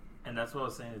know? And that's what I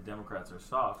was saying. The Democrats are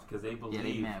soft because they believe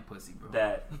they mad pussy, bro.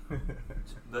 that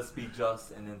let's be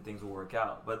just and then things will work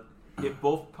out. But if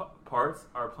both parts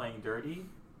are playing dirty,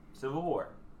 civil war.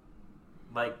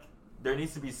 Like, there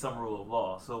needs to be some rule of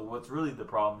law. So what's really the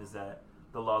problem is that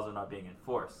the laws are not being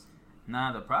enforced.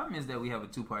 Nah, the problem is that we have a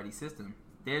two-party system.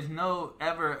 There's no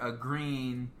ever a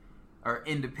green or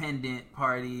independent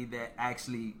party that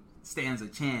actually stands a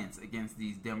chance against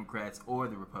these Democrats or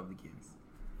the Republicans.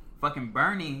 Fucking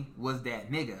Bernie was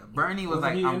that nigga. Bernie was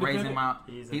Wasn't like, he I'm raising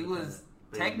independent? my... He was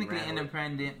technically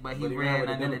independent, but he But he ran ran with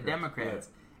under the the Democrats. Democrats.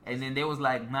 And then they was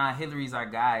like, nah, Hillary's our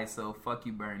guy, so fuck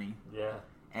you, Bernie. Yeah.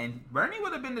 And Bernie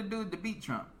would have been the dude to beat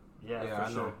Trump. Yeah, Yeah, for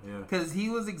I sure. know. Yeah. Because he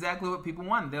was exactly what people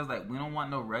wanted. They was like, we don't want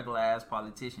no regular-ass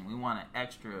politician. We want an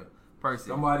extra person.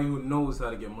 Somebody who knows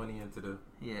how to get money into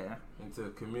Yeah.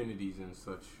 communities and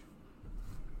such.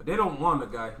 But they don't want a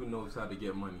guy who knows how to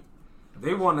get money.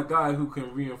 They want a guy who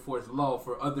can reinforce law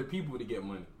for other people to get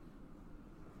money.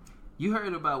 You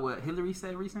heard about what Hillary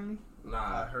said recently?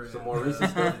 Nah, I heard some it. more racist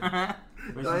stuff.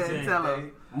 What Go she ahead saying? and tell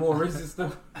him. More racist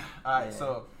stuff. Alright, Yeah.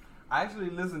 so I actually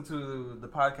listened to the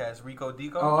podcast Rico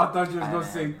Deco. Oh, I thought you was gonna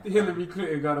say Hillary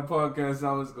Clinton got a podcast.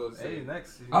 I was gonna say. Hey,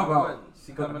 next. You How know about- what?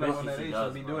 She coming up on that She age.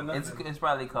 does, She'll be bro. doing nothing. It's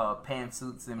probably called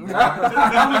pantsuits and I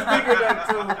was thinking that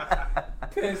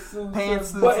too. Pantsuits,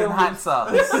 pantsuits and hot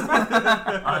sauce.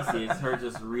 Honestly, it's her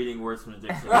just reading words from the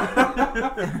dictionary.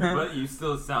 But you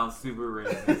still sound super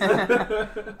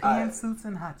racist. Pantsuits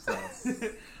and hot sauce.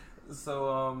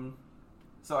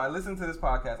 So I listened to this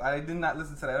podcast. I did not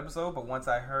listen to that episode, but once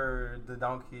I heard the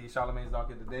Charlemagne's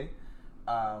Donkey of the Day,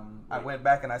 I went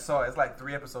back and I saw it. It's like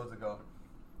 3 episodes ago.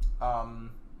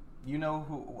 You know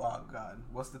who? Oh God,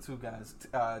 what's the two guys?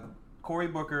 Cory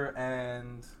Booker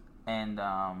and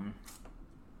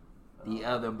the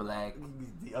other black.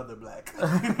 the other black.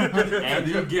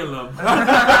 Andrew Gillum.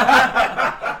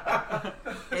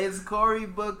 It's Cory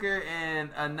Booker and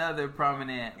another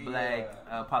prominent black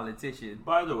politician.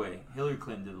 By the way, Hillary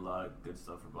Clinton did a lot of good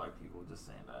stuff for black people. Just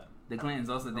saying that. The Clintons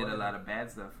also did a lot of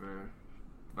bad stuff for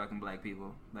fucking black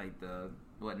people. Like the,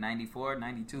 94,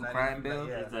 92 crime bill?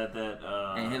 Yeah. It's that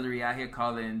And Hillary out here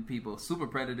calling people super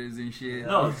predators and shit.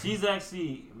 No, she's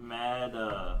actually mad.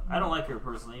 I don't like her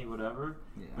personally, whatever.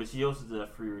 Yeah. But she also did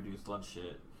that free reduced lunch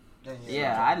shit.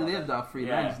 Yeah, I lived off free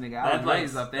lunch, nigga. I was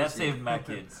raised off that that shit. saved my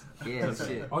kids. Yeah,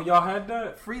 shit. Oh, y'all had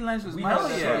that? Free lunch was We my had that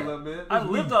shit. for a little bit. I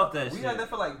lived off that We shit. had that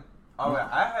for like. Oh,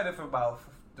 I had it for about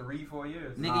 3-4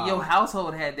 years. Nigga, your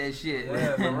household had that shit.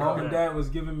 Yeah, My the mom and dad was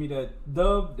giving me that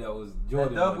dub. That was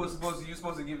Jordan. That dub money. was you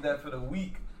supposed to give that for the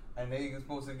week, and they were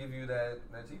supposed to give you that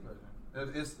cheap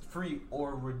version. It's free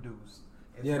or reduced.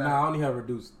 It's Yeah, not- nah, I only have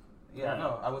reduced. Yeah,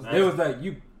 no, I was. It was like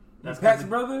you That's Pat's 'cause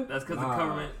brother. That's because Nah, the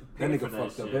government that paid nigga for that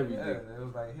fucked up shit. everything. Yeah, it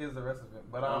was like here's the rest of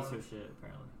it. But That was her shit,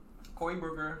 apparently. Cory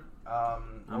Booker,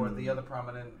 or the other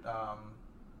prominent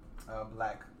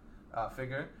black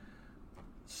figure.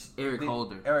 Eric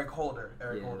Holder. Eric Holder.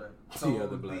 The So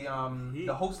other black.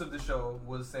 the host of the show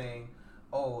was saying,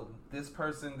 "Oh, this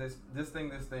person, this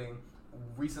thing,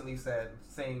 recently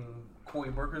saying Cory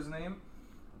Booker's name,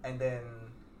 and then,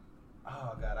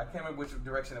 oh God, I can't remember which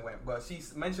direction it went, but she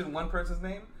mentioned one person's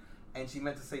name, and she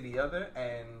meant to say the other,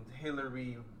 and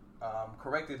Hillary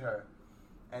corrected her,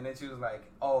 and then she was like,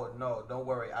 "Oh no, don't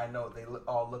worry, I know they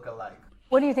all look alike."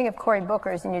 What do you think of Cory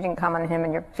Booker's? And you didn't comment on him,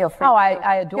 and you feel free. Oh,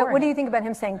 I adore What do him. you think about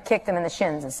him saying "kick them in the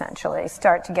shins"? Essentially,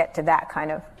 start to get to that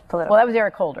kind of political. Well, that was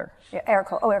Eric Holder. Yeah, Eric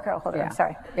Holder. Yeah. I'm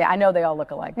sorry. Yeah, I know they all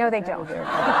look alike. No, they That don't. was Eric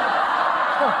Holder.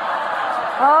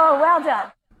 Oh, well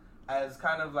done. As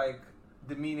kind of like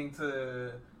demeaning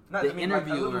to not The demeaning, like a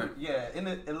interviewer. little, in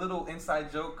a little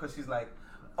inside joke, because she's like,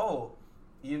 "Oh,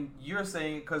 you're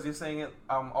saying because you're saying it,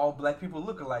 all black people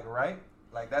look alike, right?"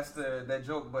 Like that's that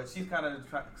joke, but she's kind of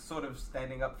sort of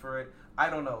standing up for it. I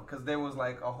don't know, because there was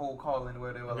like a whole call-in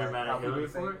where they were They're like, mad at how people Hillary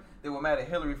say- for it? They were mad at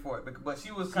Hillary for it, but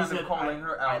she was She kind said, of calling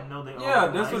her out. I know they all Yeah,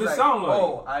 look that's alike. what it Like, sound like.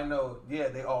 "Oh, I know. Yeah,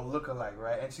 they all look alike,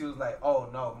 right?" And she was like, "Oh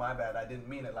no, my bad. I didn't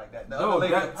mean it like that." The No, other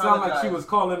lady that sounded like she apologized. was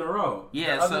calling her out.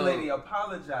 Yeah, The other so lady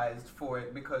apologized for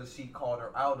it because she called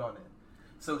her out on it.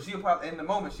 So she in the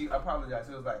moment she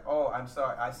apologized. It was like, "Oh, I'm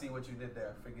sorry. I see what you did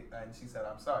there." And she said,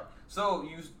 "I'm sorry." So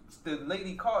the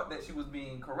lady caught that she was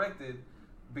being corrected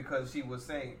because she was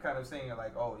saying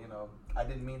like, "Oh, I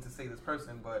didn't mean to say this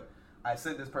person, but I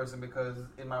said this person because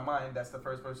in my mind that's the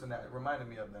first person that reminded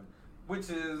me of them."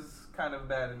 Which is kind of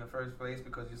bad in the first place,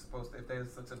 because you're supposed to, if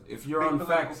there's such a If you're big on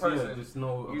political facts, person, yeah, just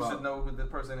know you about. should know who the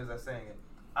person is that's saying it.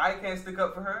 I can't stick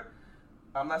up for her.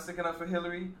 I'm not sticking up for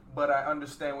Hillary, but I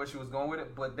understand where she was going with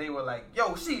it. But they were like,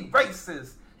 "Yo, she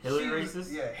racist." Hillary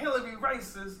racist? Yeah, Hillary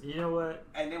racist. You know what?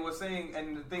 And they were saying,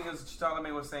 and the thing is,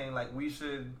 Charlamagne was saying, like, we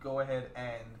should go ahead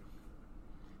and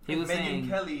He was Megyn saying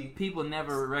Kelly. people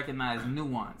never recognize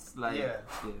nuance. Like, Yeah.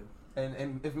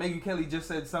 And if Megyn Kelly just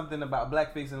said something about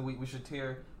blackface in the week, we should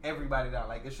tear everybody down.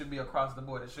 Like, it should be across the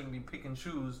board. It shouldn't be pick and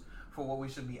choose for what we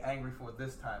should be angry for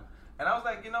this time. And I was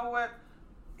like, you know what?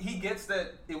 He gets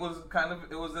that it was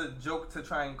a joke to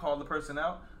try and call the person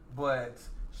out, but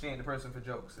she ain't the person for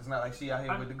jokes. It's not like she out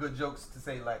here with the good jokes to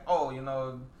say like, oh, you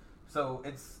know, so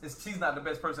it's she's not the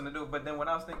best person to do it. But then when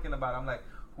I was thinking about it, I'm like,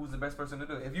 who's the best person to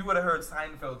do it? If you would have heard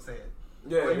Seinfeld say it,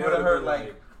 Yeah, or you that would have would've heard been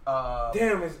like,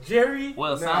 damn, it's Jerry.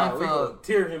 Well, nah, we Seinfeld- gonna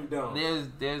tear him down.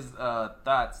 There's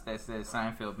thoughts that says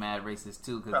Seinfeld mad racist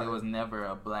too because there Probably. was never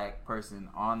a black person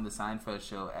on the Seinfeld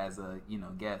show as a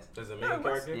guest. As a Yeah, main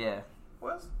what's- character. Yeah,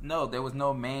 was no, there was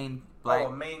no main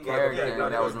black main character yeah, no,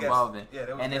 that was guests. involved in. Yeah,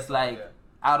 there was And it's guests on, like yeah.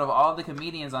 out of all the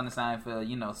comedians on the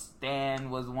Seinfeld, Stan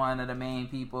was one of the main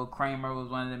people, Kramer was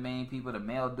one of the main people, the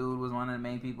male dude was one of the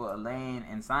main people, Elaine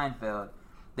and Seinfeld.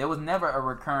 There was never a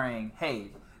recurring,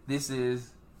 hey, this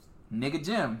is Nigga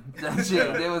Jim. That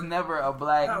shit. There was never a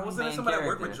black wasn't there main somebody that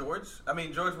character. worked with George? I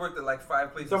mean, George worked at like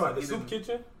 5 places. You talking about so the he soup didn't-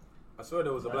 kitchen? I swear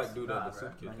there was a black dude at Nah, the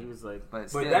soup bro. He kitchen. was like, But But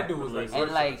still, that dude was like And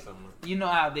worship like, or something. you know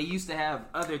how they used to have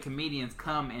other comedians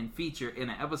come and feature in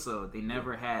an episode. They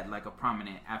never had like a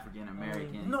prominent African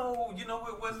American. No, you know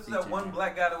what it was? It's that Feature. one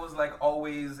black guy that was like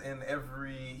always in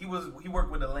every. He worked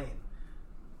with Elaine.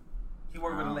 He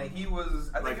worked with Elaine. He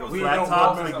was. I think like it was we flat like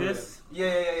tops like something. this.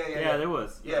 Yeah. there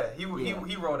was. Yeah, Yeah.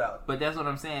 he wrote out. But that's what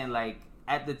I'm saying. Like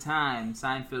at the time,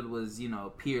 Seinfeld was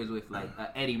peers with like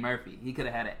Eddie Murphy. He could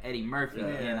have had an Eddie Murphy Yeah.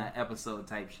 in an episode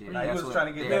type shit. Like, he That's was what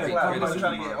trying to get their that big clout. He was criticism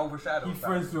trying to get was. overshadowed. He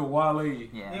friends with Wale. He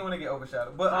Yeah. didn't want to get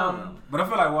overshadowed. But But I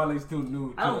feel like Wale's too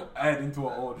new I to don't- add into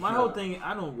an old My show. whole thing,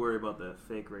 I don't worry about the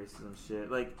fake racism shit.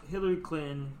 Like Hillary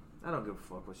Clinton, I don't give a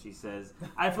fuck what she says.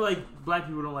 I feel like black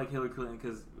people don't like Hillary Clinton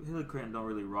because Hillary Clinton don't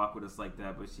really rock with us like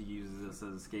that, but she uses us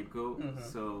as a scapegoat. Mhm.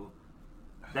 So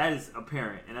that is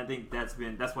apparent, and I think that's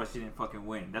why she didn't fucking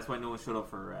win. That's why no one showed up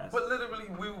for her ass. But literally,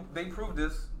 they proved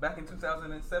this back in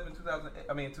 2007,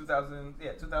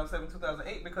 2007,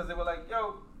 2008, because they were like,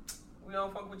 yo, we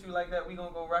don't fuck with you like that. We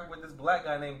gonna go rock with this black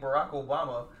guy named Barack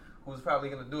Obama, who's probably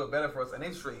gonna do it better for us. And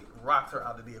they straight rocked her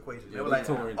out of the equation. Yeah, they were they like,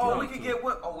 tore her into oh, that we could too. get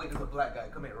what? Oh, wait, there's a black guy.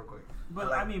 Come here real quick. But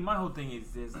Like, I mean, my whole thing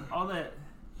is this: all that,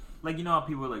 like you know how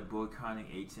people are like boycotting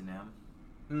H&M,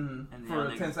 and for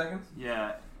then 10 seconds?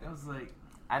 Yeah, it was like,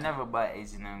 I never buy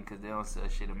H&M because they don't sell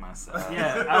shit in my size.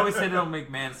 yeah. I always say they don't make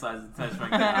man sizes touch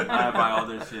right now. I buy all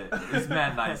their shit. It's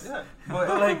mad nice. Yeah, But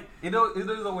but like, it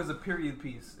is always a period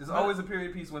piece. It's always a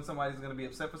period piece when somebody's gonna be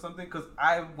upset for something. Because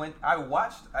I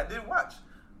did watch,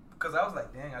 because I was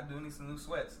like, dang, I do need some new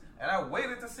sweats, and I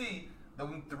waited to see the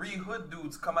 3 hood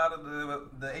dudes come out of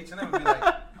the H&M and be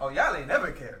like, oh, y'all ain't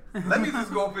never care. Let me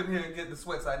just go up in here and get the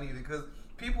sweats I needed, because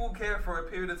people care for a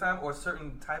period of time, or a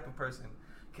certain type of person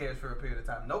cares for a period of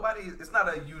time. It's not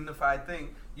a unified thing.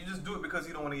 You just do it because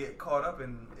you don't want to get caught up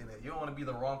in it. You don't want to be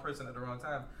the wrong person at the wrong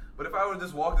time. But if I would have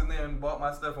just walked in there and bought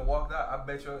my stuff and walked out, I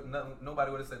bet you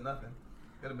nobody would have said nothing.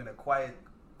 It would have been a quiet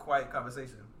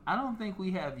conversation. I don't think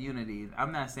we have unity.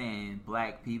 I'm not saying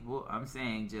black people. I'm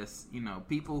saying just,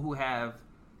 people who have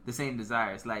the same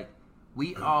desires. Like,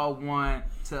 we all want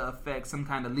to affect some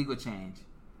kind of legal change.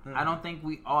 I don't think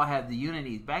we all have the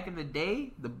unity. Back in the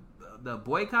day, the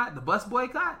boycott, the bus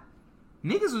boycott,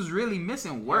 niggas was really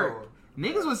missing work.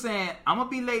 Niggas was saying, I'm going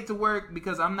to be late to work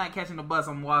because I'm not catching the bus,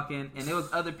 I'm walking. And there was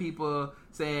other people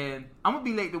saying, I'm going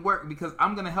to be late to work because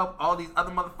I'm going to help all these other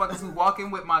motherfuckers who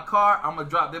walking with my car. I'm going to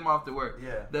drop them off to work.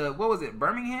 Yeah. What was it,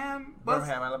 Birmingham?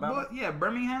 Birmingham, Alabama?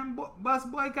 Birmingham bus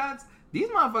boycotts. These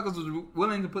motherfuckers was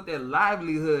willing to put their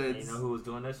livelihoods. you know who was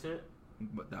doing that shit?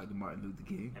 Dr. Martin Luther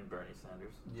King. And Bernie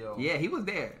Sanders. Yo. Yeah, he was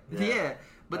there. Yeah. Yeah.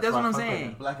 But That's that's what why I'm I fuck with saying.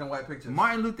 him. Black and white pictures.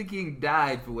 Martin Luther King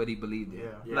died for what he believed in.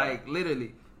 Yeah. Like,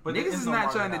 literally. But there niggas is is no not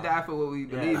Martin trying to now. die for what we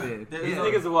believe in. There These is Yeah.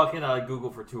 niggas will walk in on like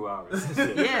Google for 2 hours.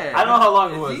 Yeah. I don't know how long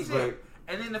it And was, these but shit-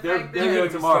 and then the they're fact there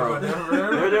that tomorrow.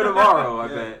 They're there tomorrow, I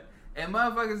bet. and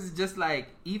motherfuckers is just like,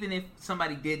 even if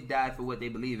somebody did die for what they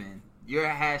believe in, you're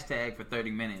a hashtag for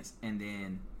 30 minutes and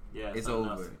then Yeah, it's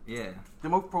something over. else. Yeah. The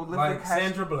most prolific Like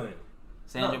Sandra Bland.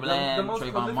 Sandra No, Bland, the most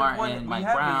Trayvon prolific one Martin, we Mike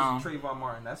have Brown. is Trayvon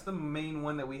Martin. That's the main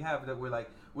one that we have. That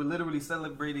we're literally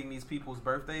celebrating these people's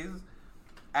birthdays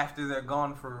after they're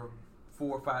gone for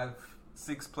 4, 5,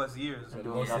 6+ years. And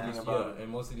doing doing nothing nothing about it. And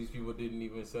most of these people didn't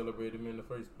even celebrate him in the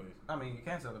first place. I mean, you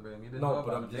can't celebrate them. You didn't No, know but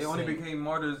about I'm them. They just only saying. became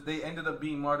martyrs. They ended up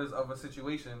being martyrs of a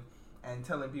situation and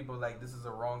telling people like this is a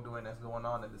wrongdoing that's going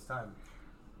on at this time.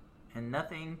 And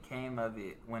nothing came of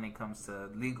it when it comes to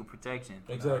legal protection.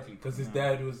 Exactly, because his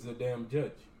dad was a damn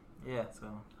judge. Yeah, so.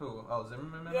 Who? Oh,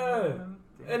 Zimmerman? Yeah.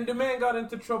 And the man got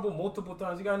into trouble multiple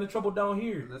times. He got into trouble down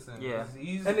here. Listen, Yeah.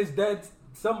 And his dad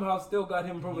somehow still got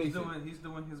him probation. He's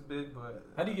doing his bit, but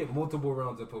How do you get multiple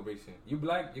rounds of probation? You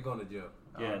black, you're going to jail.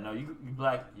 Yeah, no, you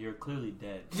black, you're clearly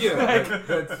dead. Yeah,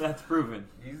 That's proven.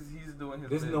 he's doing his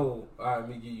there's bit. no, all right, let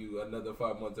me give you another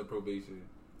 5 months of probation.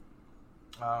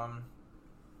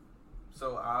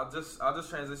 So I'll just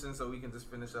transition so we can just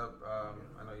finish up.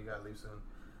 I know you gotta leave soon.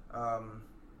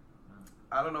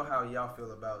 I don't know how y'all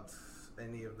feel about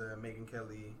any of the Megyn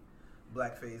Kelly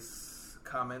blackface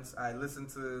comments. I listened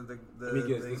to the Let me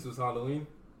guess, this was Halloween?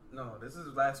 No, this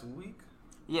is last week.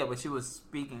 Yeah, but she was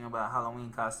speaking about Halloween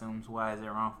costumes. Why is it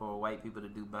wrong for white people to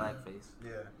do blackface?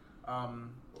 Yeah.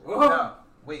 Whoa. Now,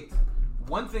 wait.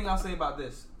 One thing I'll say about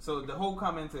this. So the whole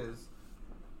comment is,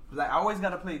 like, I always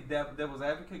gotta play devil's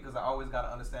advocate because I always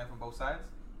gotta understand from both sides.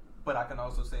 But I can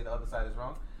also say the other side is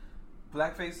wrong.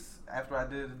 Blackface, after I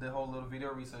did the whole little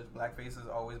video research, blackface has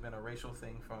always been a racial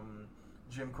thing from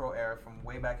Jim Crow era, from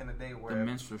way back in the day where The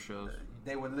minstrel shows.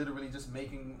 they were literally just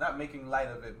not making light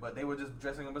of it, but they were just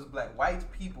dressing up as black. White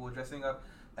people dressing up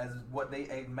as what they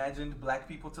imagined black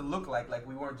people to look like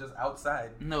we weren't just outside.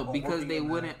 No, or because working they in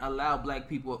the- wouldn't allow black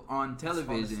people on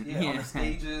television. on the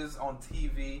stages, on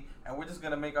TV, and we're just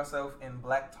gonna make ourselves in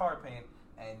black tar paint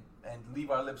and leave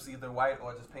our lips either white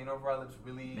or just paint over our lips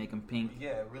really Make 'em pink.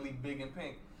 Yeah, really big and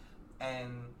pink.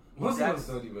 And Most of us that's-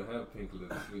 don't even have pink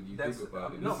lips when you that's, think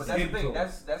about it. no, It's but that's the skin thing. tone.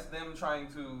 That's them trying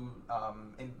to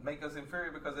make us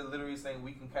inferior because they're literally saying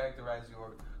we can characterize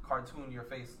your cartoon, your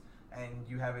face, and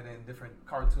you have it in different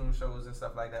cartoon shows and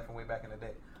stuff like that from way back in the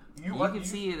day. You can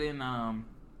see it in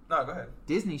No, go ahead.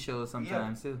 Disney shows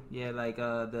sometimes too. Yeah, like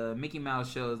the Mickey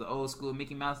Mouse shows, the old school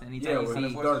Mickey Mouse. Anytime Yeah, you where see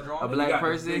he's voice dark is drawn. a and he black got the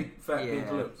person, big, fat pink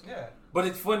yeah. lips. Yeah. But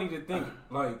it's funny to think,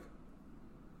 like,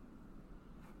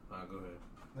 go ahead.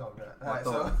 No, God. My Alright,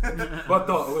 thought. But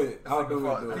thought, wait, I'll do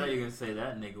I it. thought though. you were gonna say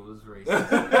that nigga was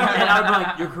racist, and I'd be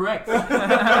like, "You're correct.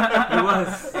 He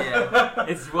was. Yeah.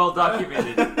 It's well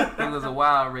documented." He was a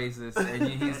wild racist, and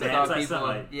he used to An call people.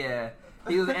 anti-Semite. Yeah,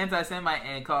 he was an anti-Semite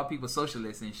and called people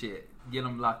socialists and shit. Get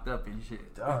them locked up and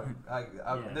shit. Dog,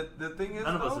 Yeah. the thing is,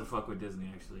 None of us though, would fuck with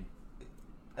Disney, actually.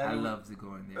 I and- love to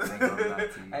go in there. I ain't gonna lie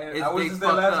to you. And I was they just there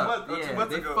fucked last up. month or 2 Yeah,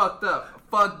 months they ago. fucked up.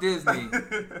 Fuck Disney.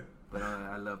 But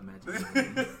I love Magic.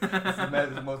 It's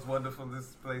the most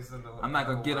wonderfulest place in the world. I'm not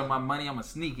gonna get on my money. I'm gonna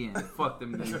sneak in. Fuck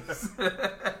them niggas.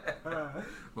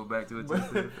 Go back to what you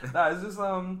said. Nah, it's just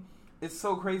it's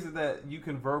so crazy that you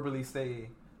can verbally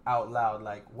say out loud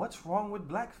like, "What's wrong with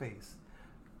blackface?"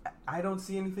 I don't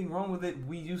see anything wrong with it.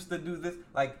 We used to do this.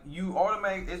 Like, you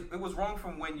it was wrong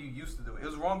from when you used to do it. It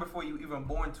was wrong before you even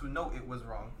born to know it was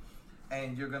wrong,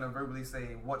 and you're gonna verbally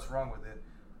say what's wrong with it.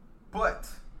 But,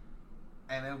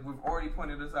 and then we've already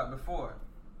pointed this out before,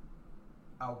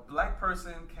 a black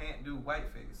person can't do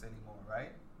whiteface anymore,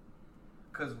 right?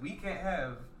 Because we can't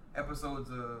have episodes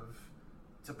of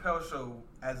Chappelle Show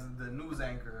as the news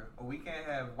anchor, or we can't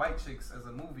have White Chicks as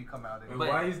a movie come out. And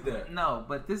why is that? No,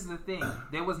 but this is the thing.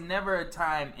 There was never a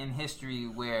time in history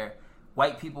where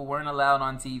white people weren't allowed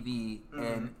on TV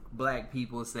and black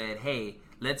people said, "Hey,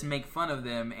 let's make fun of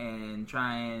them and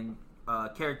try and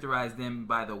characterize them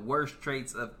by the worst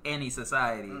traits of any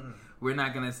society." We're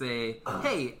not gonna say,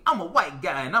 "Hey, I'm a white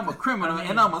guy and I'm a criminal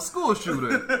and I'm a school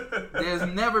shooter." There's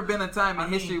never been a time in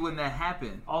history when that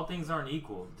happened. All things aren't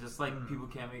equal. Just like people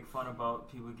can't make fun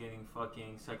about people getting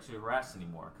fucking sexually harassed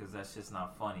anymore because that's just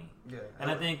not funny. Yeah.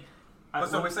 And I think, But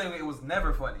so we're saying it was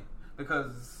never funny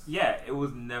because yeah, it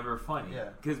was never funny. Yeah.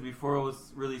 Because before it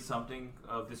was really something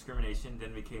of discrimination,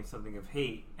 then became something of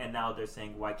hate, and now they're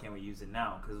saying, why can't we use it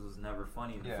now? Because it was never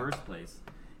funny in the first place.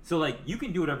 So, like, you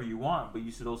can do whatever you want, but you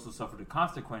should also suffer the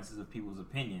consequences of people's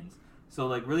opinions. So,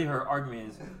 like, really her argument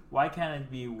is, why can't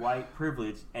it be white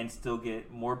privilege and still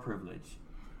get more privilege?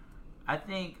 I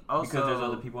think also Because there's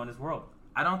other people in this world.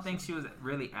 I don't think she was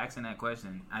really asking that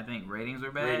question. I think ratings were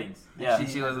bad. Ratings, yeah.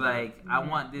 She was like, I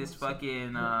want this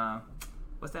fucking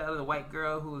what's that other white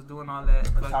girl who was doing all that?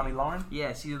 Tommy Lauren.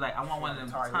 Yeah, she was like, I want one of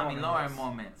them Tommy Tommy Lauren, Lauren yes.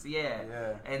 moments. Yeah.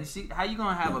 Yeah. And how you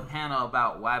gonna have a panel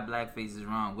about why blackface is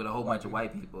wrong with a whole bunch of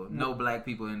white people? No black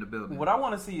people in the building. What I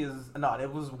want to see is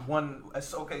it was one.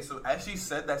 Okay, so as she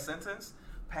said that sentence,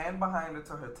 pan behind her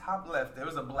to her top left, there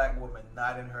was a black woman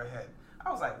nodding her head.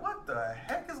 I was like, what the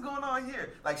heck is going on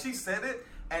here? Like, she said it,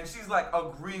 and she's like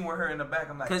agreeing with her in the back.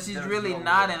 I'm like, Because she's there's really no way.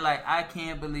 nodding like, I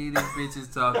can't believe this bitch is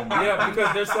talking about Yeah, me.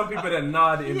 because there's some people that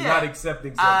nod and Yeah. not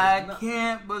accepting something. I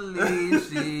can't believe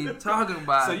she talking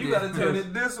about So you this. gotta turn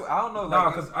it this way. I don't know. Nah,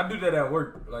 Like, because I do that at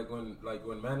work. Like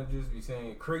when managers be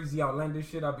saying crazy outlandish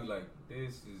shit, I be like,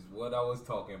 this is what I was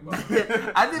talking about.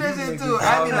 I do that shit too.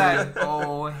 I be like,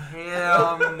 oh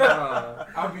hell no.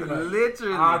 I be like,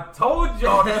 Literally. I told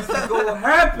y'all this is gonna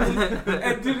happen,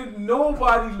 and didn't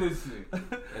nobody listen?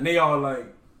 And they all like,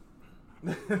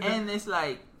 And it's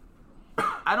like,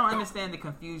 I don't understand the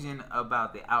confusion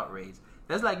about the outrage.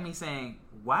 That's like me saying,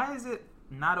 why is it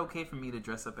not okay for me to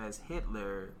dress up as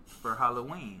Hitler for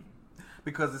Halloween?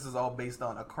 because this is all based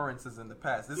on occurrences in the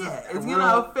past. This Yeah, is it's real,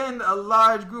 gonna offend a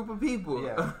large group of people.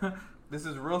 Yeah. This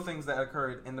is real things that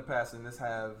occurred in the past, and this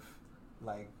have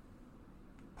like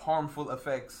harmful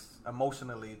effects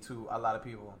emotionally to a lot of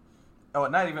people. Oh,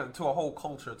 not even to a whole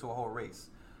culture, to a whole race.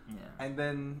 Yeah. And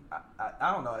then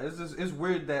I don't know. It's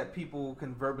weird that people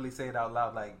can verbally say it out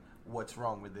loud, like what's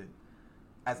wrong with it,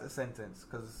 as a sentence.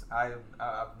 Because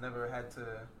I've never had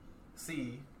to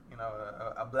see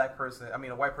a black person,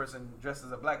 a white person dressed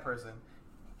as a black person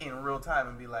in real time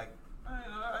and be like,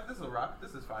 this is a rock.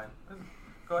 This is fine.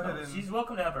 Go ahead and she's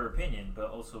welcome to have her opinion, but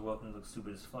also welcome to look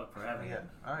stupid as fuck for having it.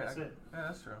 All right, That's it. Yeah,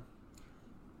 that's true.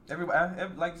 Everybody,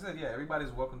 like you said,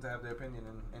 everybody's welcome to have their opinion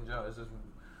in general. It's just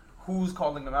who's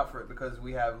calling them out for it, because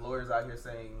we have lawyers out here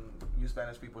saying you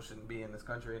Spanish people shouldn't be in this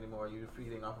country anymore. You're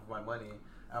feeding off of my money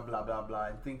and blah blah blah,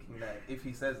 and thinking that if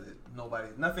he says it,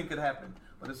 nothing could happen.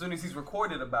 But as soon as he's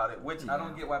recorded about it, which I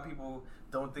don't get why people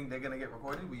don't think they're gonna get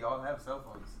recorded. We all have cell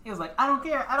phones. He was like, I don't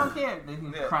care. Then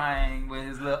he's crying with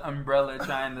his little umbrella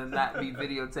trying to not be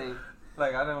videotaped.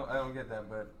 Like I don't get that,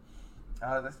 but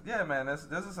man, there's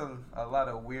just a lot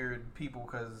of weird people,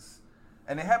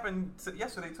 and it happened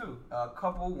yesterday too. A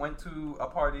couple went to a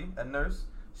party, a nurse.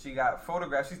 She got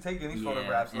photographed. She's taking these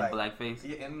photographs in like blackface.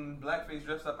 Yeah, in blackface,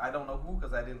 dressed up. I don't know who,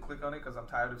 because I didn't click on it because I'm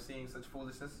tired of seeing such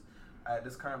foolishness at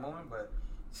this current moment. But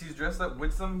she's dressed up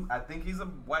with I think he's a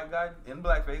white guy in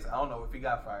blackface. I don't know if he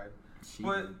got fired.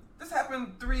 But this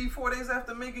happened 3-4 days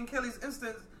after Megyn Kelly's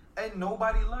instance, and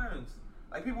nobody learns.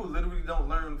 Like, people literally don't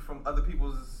learn from other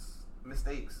people's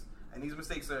mistakes. And these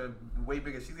mistakes are way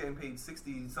bigger. She's getting paid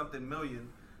 60-something million.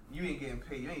 You ain't getting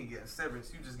paid. You ain't getting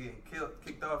severance. You just getting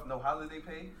kicked off. No holiday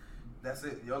pay. That's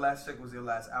it. Your last check was your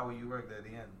last hour you worked at the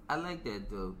end. I like that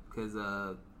though, because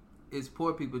it's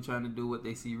poor people trying to do what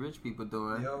they see rich people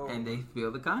doing, and they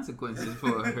feel the consequences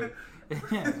for it.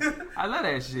 I love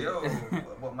that shit.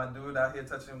 What my dude out here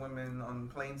touching women on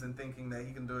planes and thinking that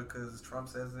he can do it because Trump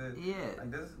says it. Yeah.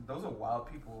 Like those are wild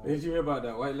people. Did you hear about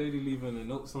that white lady leaving the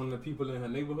notes on the people in her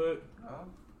neighborhood? Oh.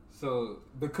 So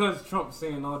because Trump's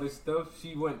saying all this stuff,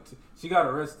 she got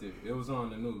arrested. It was on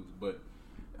the news, but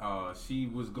she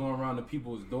was going around to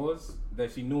people's doors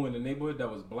that she knew in the neighborhood that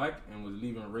was black and was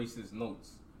leaving racist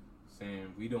notes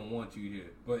saying, "We don't want you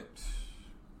here." But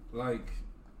like,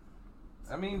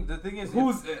 I mean, the thing is,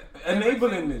 who's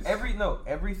enabling this?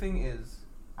 Everything is,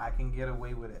 I can get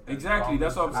away with it. Exactly,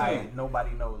 that's what I'm saying.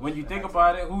 Nobody knows. When you think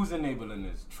about it, who's enabling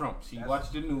this? Trump. She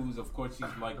watched the news. Of course, she's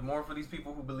like, the more for these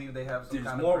people who believe they have some there's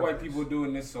kind of more privilege. white people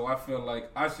doing this, so I feel like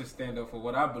I should stand up for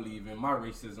what I believe in, my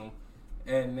racism.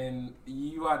 And then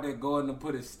you out there going to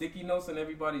put a sticky notes on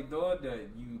everybody's door that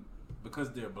you,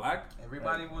 because they're black.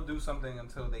 Everybody will do something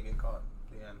until they get caught.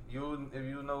 We're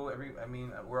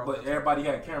all. But everybody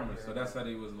had cameras, so that's how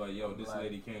they was like, "Yo, this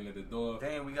lady came to the door."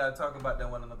 Damn, we gotta talk about that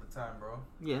one another time, bro.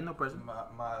 Yeah, no person.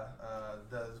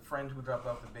 The friend who dropped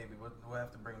off the baby. We'll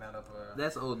have to bring that up.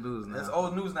 That's old news now. That's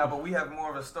old news now, but we have more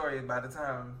of a story by the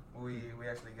time we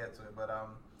actually get to it. But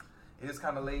it is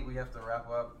kind of late. We have to wrap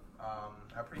up.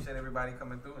 I appreciate everybody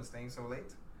coming through and staying so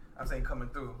late. I'm saying coming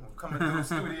through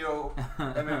studio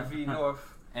MMV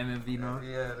North. MMV North.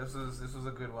 Yeah, this was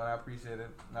a good one. I appreciate it.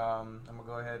 I'm gonna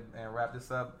go ahead and wrap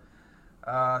this up.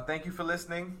 Thank you for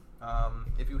listening.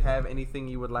 If you have anything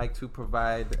you would like to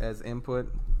provide as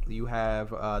input, you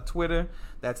have Twitter.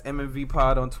 That's MMV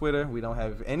Pod on Twitter. We don't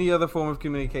have any other form of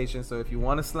communication. So if you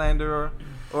want to slander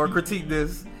or critique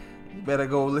this, you better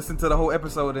go listen to the whole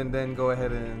episode and then go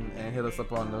ahead and hit us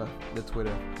up on the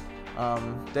Twitter.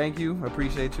 Thank you.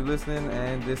 Appreciate you listening.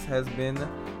 And this has been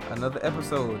another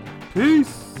episode.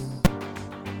 Peace.